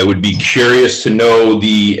 I would be curious to know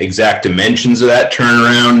the exact dimensions of that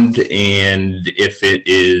turnaround and if it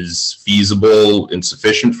is feasible and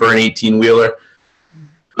sufficient for an 18-wheeler.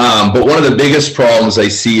 But one of the biggest problems I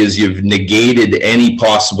see is you've negated any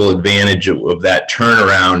possible advantage of that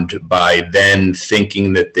turnaround by then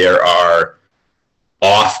thinking that there are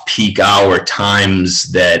off-peak hour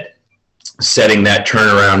times that setting that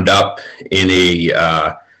turnaround up in a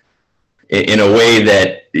way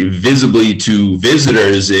that visibly to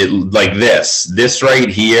visitors, like this right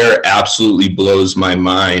here absolutely blows my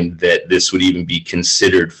mind that this would even be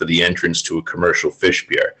considered for the entrance to a commercial fish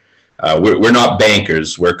pier. We're not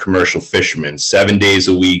bankers, we're commercial fishermen, 7 days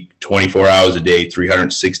a week, 24 hours a day,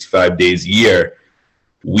 365 days a year.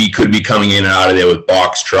 We could be coming in and out of there with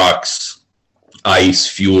box trucks, ice,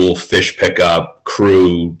 fuel, fish pickup,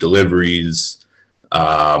 crew, deliveries.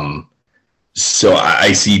 So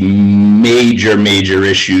I see major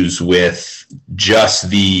issues with just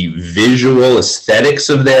the visual aesthetics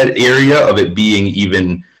of that area, of it being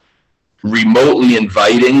even remotely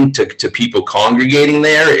inviting to people congregating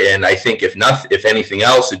there. And I think if anything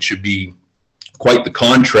else, it should be quite the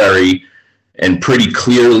contrary and pretty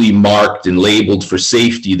clearly marked and labeled for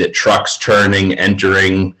safety that trucks turning,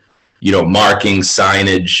 entering, marking,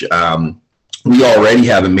 signage. We already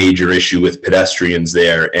have a major issue with pedestrians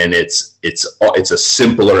there, and it's a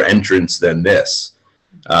simpler entrance than this.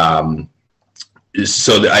 So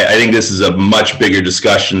I think this is a much bigger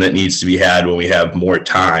discussion that needs to be had when we have more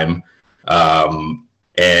time.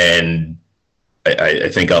 And I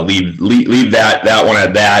think I'll leave that one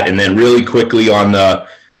at that. And then really quickly on the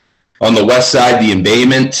west side, the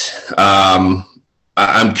embayment.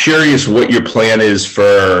 I'm curious what your plan is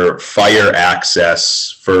for fire access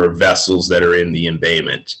for vessels that are in the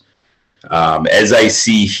embayment. As I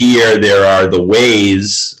see here, there are the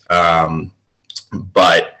ways,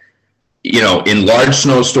 but in large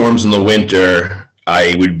snowstorms in the winter,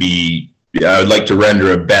 I would like to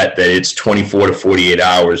render a bet that it's 24 to 48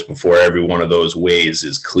 hours before every one of those ways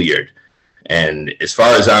is cleared. And as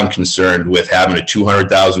far as I'm concerned, with having a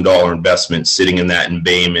 $200,000 investment sitting in that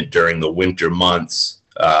embayment during the winter months,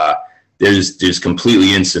 there's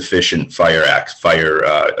completely insufficient fire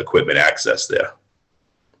equipment access there.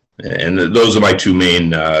 And those are my two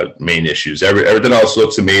main issues. Everything else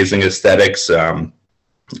looks amazing, aesthetics.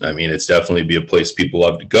 It's definitely be a place people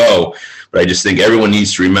love to go, but I just think everyone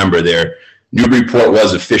needs to remember Newburyport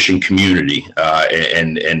was a fishing community,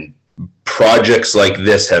 and projects like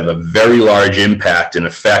this have a very large impact and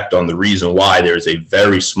effect on the reason why there's a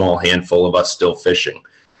very small handful of us still fishing.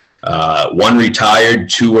 One retired,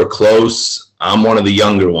 two are close. I'm one of the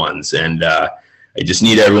younger ones, and I just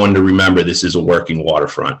need everyone to remember this is a working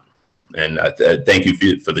waterfront. And thank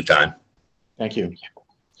you for the time. Thank you.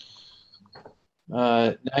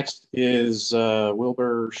 Next is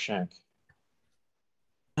Wilbur Schenk.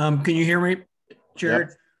 Can you hear me, Jared?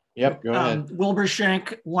 Yep, go ahead. Wilbur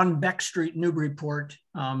Schenk, 1 Beck Street, Newburyport,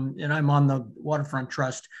 and I'm on the Waterfront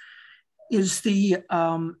Trust. Is the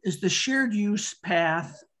shared use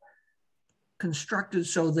path constructed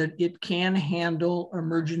so that it can handle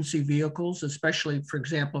emergency vehicles, especially, for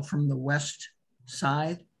example, from the west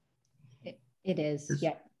side? It is,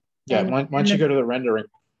 yeah. Yeah, why don't you go to the rendering?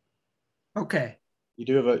 Okay. You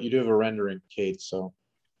do have a rendering, Kate. So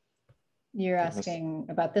you're asking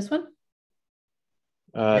about this one?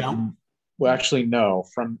 Yeah. Well, actually, no.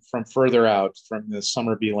 From further out, from the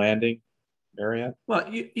Summerby Landing area. Well,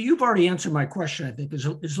 you've already answered my question, I think,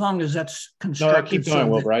 as long as that's constructed. No, keep going,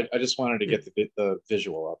 Wilbur. I just wanted to get the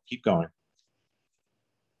visual up. Keep going.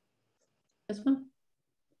 This one?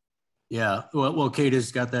 Yeah, well, Kate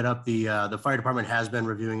has got that up. The fire department has been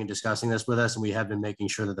reviewing and discussing this with us, and we have been making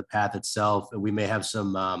sure that the path itself, we may have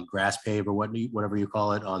some grass pave or whatever you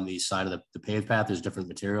call it on the side of the paved path. There's different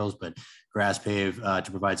materials, but grass pave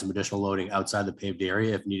to provide some additional loading outside the paved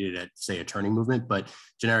area if needed at, say, a turning movement. But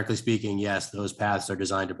generically speaking, yes, those paths are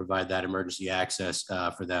designed to provide that emergency access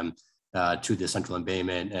for them to the central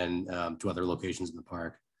embayment and to other locations in the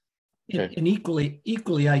park. Okay. And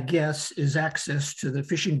equally, I guess, is access to the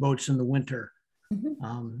fishing boats in the winter.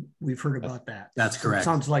 Mm-hmm. We've heard about that. That's correct. It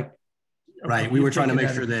sounds like. Okay, right. We were trying to make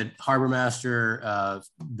sure that harbor master,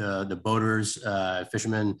 the boaters,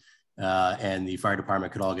 fishermen, and the fire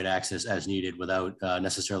department could all get access as needed without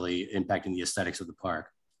necessarily impacting the aesthetics of the park.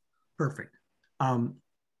 Perfect.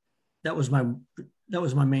 That was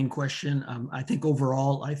my main question. I think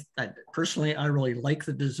overall, I personally, I really like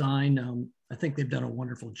the design. I think they've done a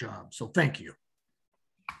wonderful job. So thank you.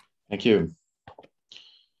 Thank you.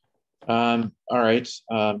 All right,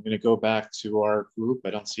 I'm going to go back to our group. I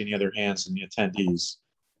don't see any other hands in the attendees.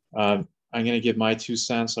 I'm going to give my 2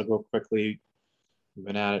 cents. I'll go quickly. We've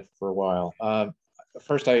been at it for a while.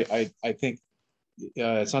 First, I think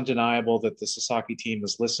it's undeniable that the Sasaki team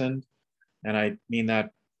has listened. And I mean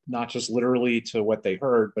that not just literally to what they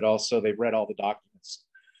heard, but also they've read all the documents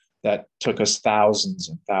that took us thousands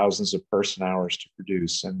and thousands of person hours to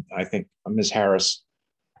produce. And I think Ms. Harris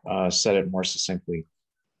said it more succinctly.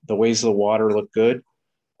 The ways of the water look good.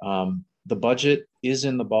 The budget is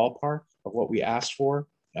in the ballpark of what we asked for.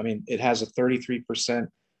 I mean, it has a 33%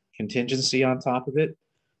 contingency on top of it,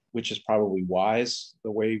 which is probably wise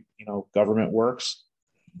the way, government works.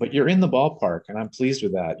 But you're in the ballpark, and I'm pleased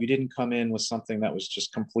with that. You didn't come in with something that was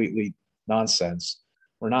just completely nonsense.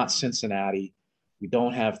 We're not Cincinnati. We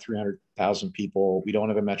don't have 300,000 people. We don't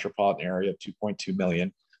have a metropolitan area of 2.2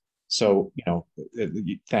 million. So,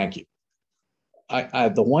 thank you.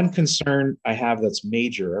 The one concern I have that's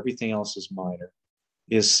major, everything else is minor,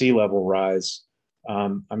 is sea level rise. I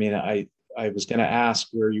was going to ask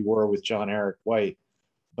where you were with John Eric White,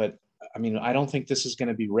 but I don't think this is going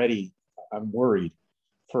to be ready. I'm worried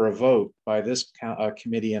for a vote by this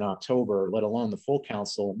committee in October, let alone the full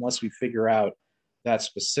council, unless we figure out that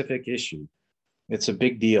specific issue. It's a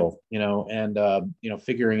big deal, and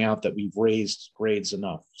figuring out that we've raised grades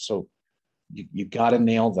enough. So you got to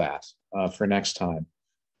nail that for next time.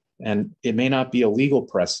 And it may not be a legal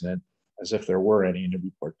precedent, as if there were any in the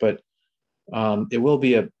report, but it will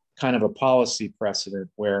be a kind of a policy precedent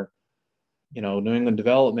where, New England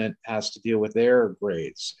Development has to deal with their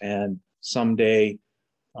grades, and someday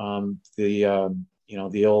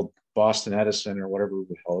the old Boston Edison or whatever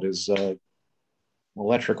the hell it is,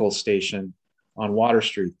 electrical station on Water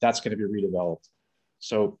Street, that's going to be redeveloped.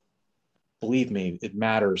 So believe me, it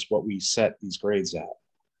matters what we set these grades at.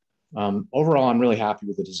 Overall, I'm really happy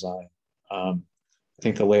with the design. I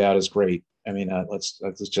think the layout is great. Let's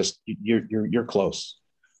just, you're close.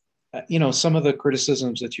 Some of the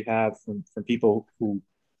criticisms that you have from people who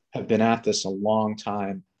have been at this a long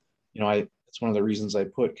time, it's one of the reasons I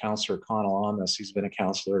put Councillor Connell on this. He's been a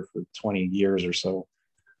councillor for 20 years or so.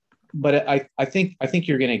 But I think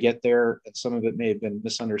you're going to get there, and some of it may have been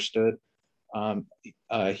misunderstood.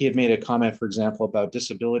 He had made a comment, for example, about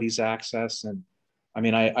disabilities access, and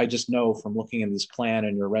I just know from looking in this plan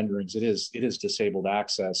and your renderings, it is disabled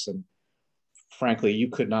access, and frankly, you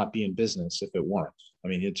could not be in business if it weren't.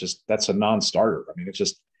 That's a non-starter. It's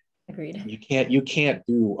just agreed. You can't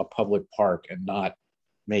do a public park and not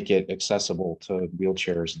make it accessible to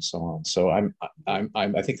wheelchairs and so on. So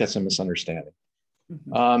I think that's a misunderstanding.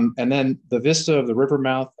 Mm-hmm. And then the vista of the river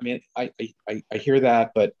mouth. I hear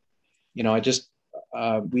that, but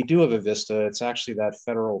we do have a vista. It's actually that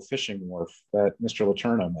federal fishing wharf that Mr.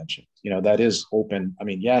 Letourneau mentioned. That is open.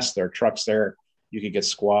 Yes, there are trucks there. You could get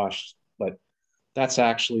squashed. but that's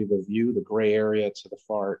actually the view, the gray area to the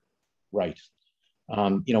far right.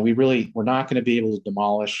 You know, we're not going to be able to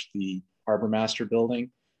demolish the harbor master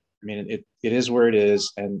building. I mean, it is where it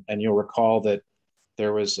is, and you'll recall that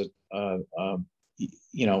there was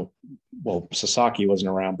you know, well, Sasaki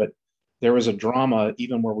wasn't around, but there was a drama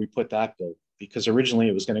even where we put that building, because originally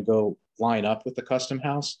it was going to go line up with the Custom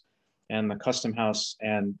House, and the Custom House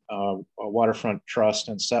and Waterfront Trust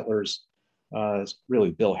and Settlers,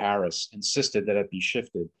 really Bill Harris, insisted that it be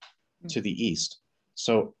shifted to the east.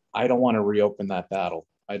 So I don't want to reopen that battle.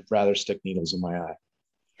 I'd rather stick needles in my eye.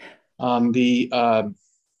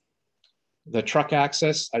 The truck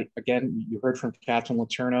access, again, you heard from Captain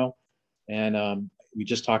Letourneau, and we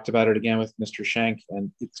just talked about it again with Mr. Schenk,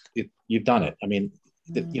 and you've done it. I mean,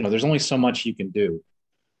 you know, there's only so much you can do.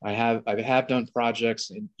 I have done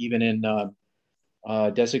projects even in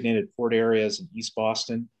designated port areas in East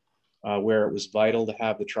Boston, where it was vital to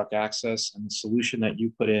have the truck access, and the solution that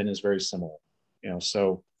you put in is very similar. You know,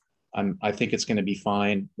 so I think it's going to be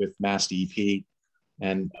fine with Mass DEP,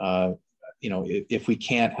 and you know, if we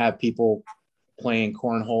can't have people playing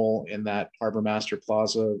cornhole in that Harbor Master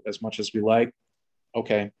Plaza as much as we like,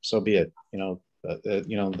 okay, so be it. You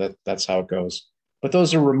know, that's how it goes. But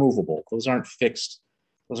those are removable. Those aren't fixed.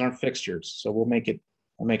 Those aren't fixtures. So we'll make it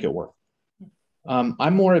work.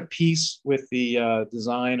 I'm more at peace with the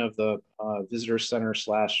design of the visitor center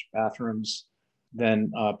 / bathrooms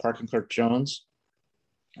than Parking Clerk Jones.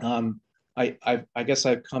 I guess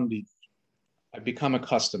I've become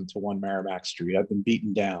accustomed to 1 Merrimack Street. I've been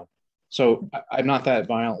beaten down. So I'm not that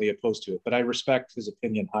violently opposed to it, but I respect his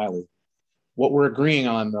opinion highly. What we're agreeing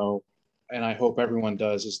on, though, and I hope everyone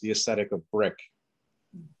does, is the aesthetic of brick.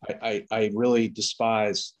 I really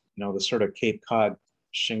despise, you know, the sort of Cape Cod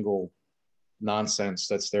shingle nonsense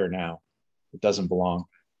that's there now. It doesn't belong.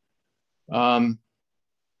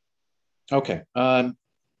 Okay.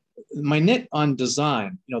 My nit on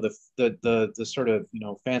design, you know, the sort of, you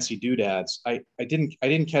know, fancy doodads. I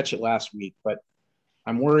didn't catch it last week, but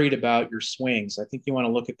I'm worried about your swings. I think you want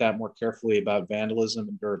to look at that more carefully about vandalism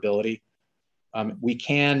and durability.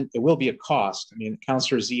 It will be a cost. I mean,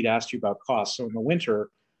 Councilor Zeid asked you about cost. So in the winter,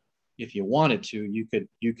 if you wanted to,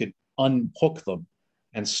 you could unhook them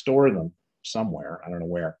and store them somewhere, I don't know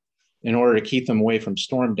where, in order to keep them away from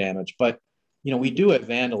storm damage. But, you know, we do have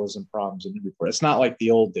vandalism problems in Newburyport. It's not like the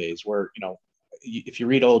old days where, you know, if you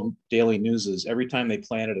read old daily newses, every time they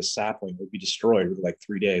planted a sapling, it would be destroyed within like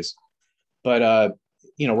 3 days. But,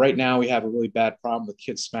 you know, right now we have a really bad problem with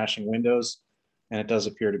kids smashing windows, and it does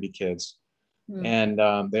appear to be kids. And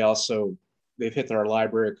they've hit our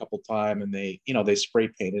library a couple times, and they spray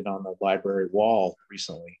painted on the library wall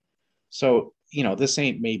recently. So, you know, this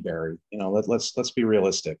ain't Mayberry. You know, let's be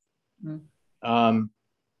realistic.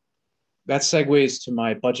 That segues to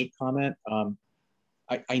my budget comment.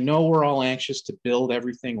 I know we're all anxious to build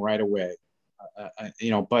everything right away,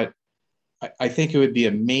 you know, but I think it would be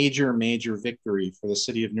a major victory for the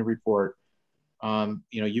city of Newburyport. You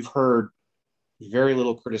know, you've heard very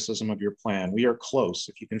little criticism of your plan. We are close.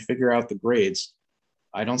 If you can figure out the grades,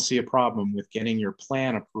 I don't see a problem with getting your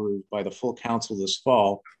plan approved by the full council this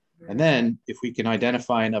fall. And then if we can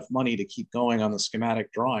identify enough money to keep going on the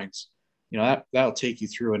schematic drawings, you know, that'll take you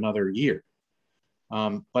through another year.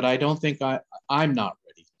 But I don't think I'm not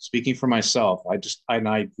ready. Speaking for myself, I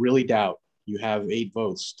really doubt you have 8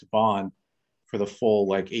 votes to bond for the full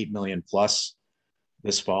like 8 million plus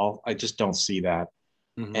this fall. I just don't see that.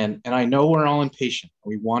 And I know we're all impatient.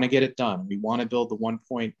 We want to get it done. We want to build the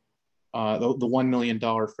 $1 million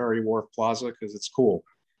Ferry Wharf Plaza because it's cool.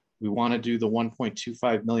 We want to do the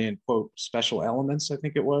 1.25 million quote special elements. I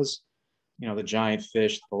think it was, you know, the giant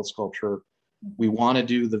fish, the boat sculpture. We want to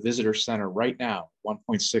do the visitor center right now,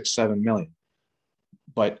 1.67 million.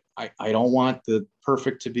 But I don't want the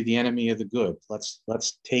perfect to be the enemy of the good.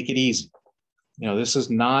 Let's take it easy. You know, this is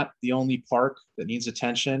not the only park that needs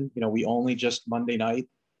attention. You know, we only just Monday night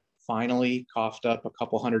finally coughed up a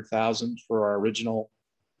couple $100,000 for our original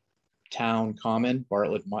town common,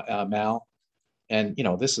 Bartlett Mall. And, you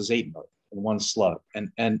know, this is 8 million in one slug.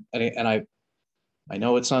 And I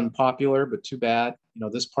know it's unpopular, but too bad. You know,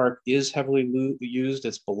 this park is heavily used.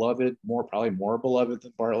 It's beloved, probably more beloved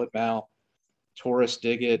than Bartlett Mall. Tourists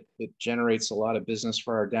dig it. It generates a lot of business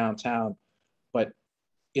for our downtown. But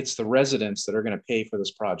it's the residents that are going to pay for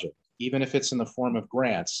this project. Even if it's in the form of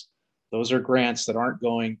grants, those are grants that aren't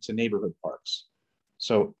going to neighborhood parks.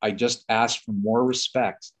 So I just ask for more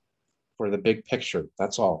respect for the big picture.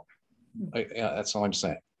 That's all. That's all I'm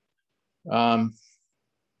saying. To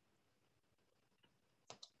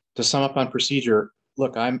sum up on procedure,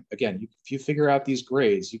 look, again, if you figure out these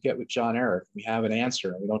grades, you get with John Eric, we have an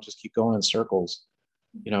answer and we don't just keep going in circles.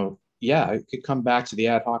 You know, yeah, it could come back to the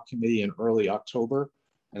ad hoc committee in early October.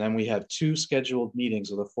 And then we have 2 scheduled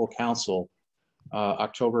meetings of the full council,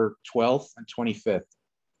 October 12th and 25th.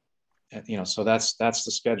 And, you know, so that's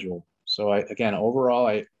the schedule. So again, overall,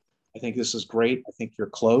 I think this is great. I think you're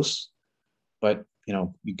close, but you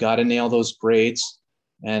know, you got to nail those grades.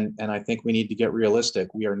 And I think we need to get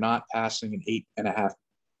realistic. We are not passing an $8.5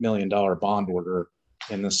 million bond order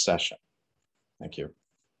in this session. Thank you.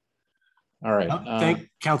 All right.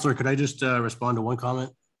 Councilor, could I just respond to one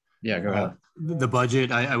comment? Yeah, go ahead. The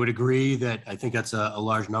budget, I would agree that I think that's a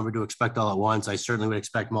large number to expect all at once. I certainly would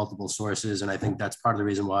expect multiple sources. And I think that's part of the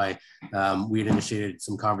reason why we had initiated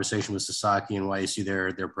some conversation with Sasaki and why you see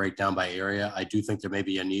their breakdown by area. I do think there may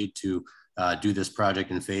be a need to do this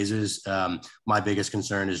project in phases. My biggest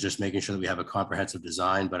concern is just making sure that we have a comprehensive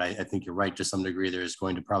design, but I think you're right to some degree. There's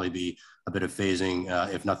going to probably be a bit of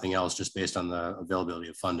phasing, if nothing else, just based on the availability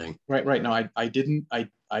of funding. Right. No,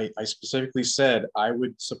 I specifically said I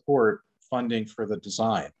would support funding for the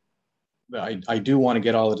design. I do want to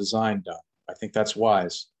get all the design done. I think that's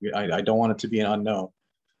wise. I don't want it to be an unknown,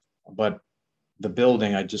 but the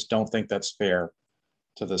building, I just don't think that's fair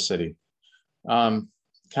to the city.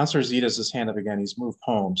 Councilor Zita has his hand up again. He's moved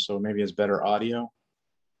home, so maybe it's better audio.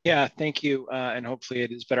 Yeah, thank you. And hopefully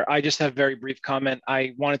it is better. I just have a very brief comment.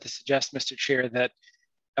 I wanted to suggest, Mr. Chair, that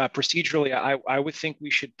procedurally, I would think we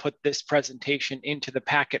should put this presentation into the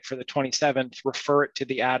packet for the 27th, refer it to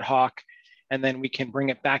the ad hoc, and then we can bring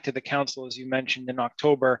it back to the council, as you mentioned, in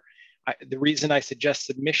October. The reason I suggest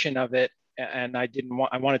submission of it, and I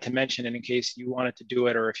wanted to mention it in case you wanted to do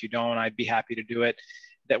it, or if you don't, I'd be happy to do it,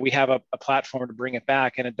 that we have a platform to bring it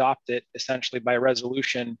back and adopt it essentially by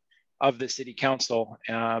resolution of the city council.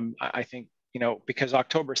 I think, you know, because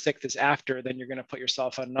October 6th is after, then you're going to put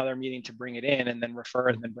yourself on another meeting to bring it in and then refer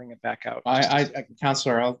it and then bring it back out.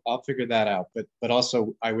 Councilor, I'll figure that out, but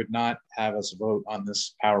also I would not have us vote on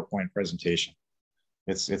this PowerPoint presentation.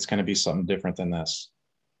 It's going to be something different than this,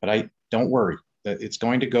 but don't worry that it's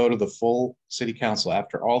going to go to the full city council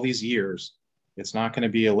after all these years. It's not going to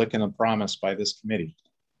be a lick and a promise by this committee.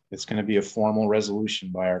 It's going to be a formal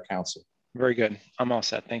resolution by our council. Very good. I'm all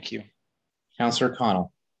set. Thank you. Councilor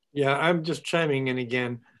Connell. Yeah, I'm just chiming in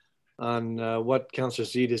again on what Councilor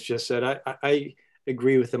Zedis just said. I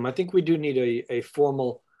agree with him. I think we do need a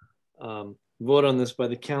formal vote on this by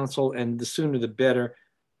the council, and the sooner the better.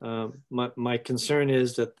 My concern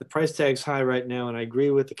is that the price tag's high right now, and I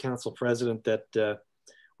agree with the council president that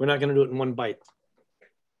we're not going to do it in one bite.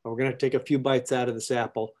 We're going to take a few bites out of this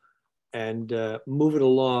apple and move it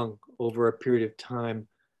along over a period of time.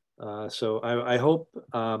 So I hope,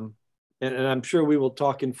 and I'm sure we will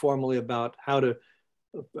talk informally about how to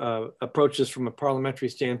approach this from a parliamentary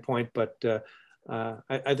standpoint, but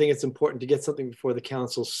I think it's important to get something before the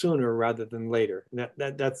council sooner rather than later. And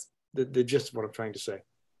that's the gist of what I'm trying to say.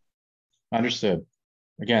 Understood.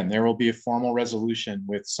 Again, there will be a formal resolution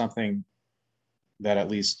with something that at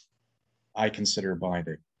least I consider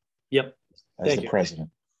binding. Yep. As the president.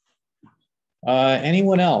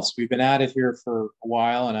 Anyone else? We've been at it here for a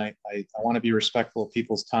while, and I want to be respectful of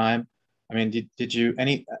people's time. I mean, did you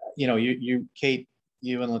you Kate,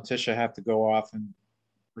 you and Letitia have to go off and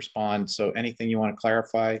respond. So anything you want to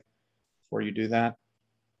clarify before you do that?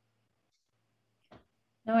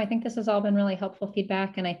 No, I think this has all been really helpful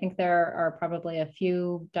feedback. And I think there are probably a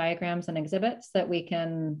few diagrams and exhibits that we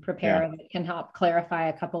can prepare that can help clarify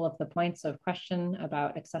a couple of the points of question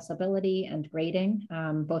about accessibility and grading,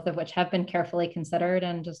 both of which have been carefully considered,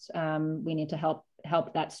 and just we need to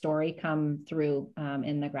help that story come through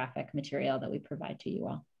in the graphic material that we provide to you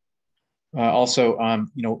all. Also,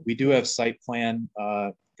 we do have site plan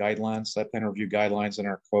guidelines, site plan review guidelines in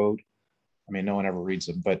our code. I mean, no one ever reads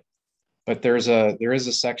them, but there is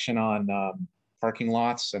a section on parking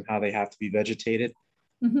lots and how they have to be vegetated.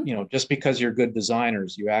 Mm-hmm. Just because you're good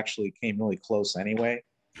designers, you actually came really close anyway.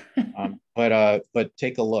 But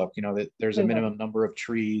take a look. That there's a minimum number of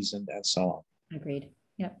trees and so on. Agreed.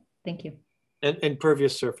 Yep. Thank you. And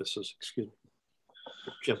impervious surfaces. Excuse me.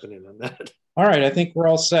 Jumping in on that. All right. I think we're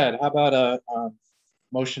all set. How about a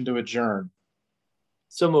motion to adjourn?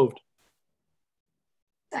 So moved.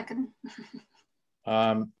 Second.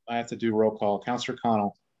 I have to do roll call. Councilor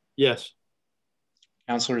Connell. Yes.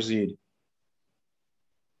 Councilor Zede.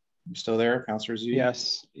 You still there, Councilor Zede?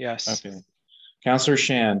 Yes. Yes. Okay. Councilor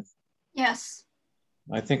Shan. Yes.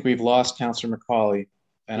 I think we've lost Councilor McCauley,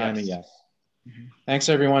 and yes. I'm a yes. Mm-hmm. Thanks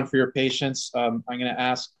everyone for your patience. I'm going to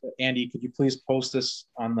ask Andy, could you please post this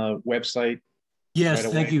on the website Yes,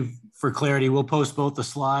 right thank away? you for clarity. We'll post both the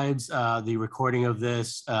slides, the recording of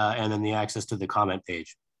this, and then the access to the comment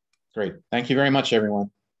page. Great. Thank you very much,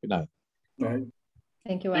 everyone. Good night. Right.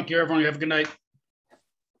 Thank you all. Thank you, everyone. Have a good night.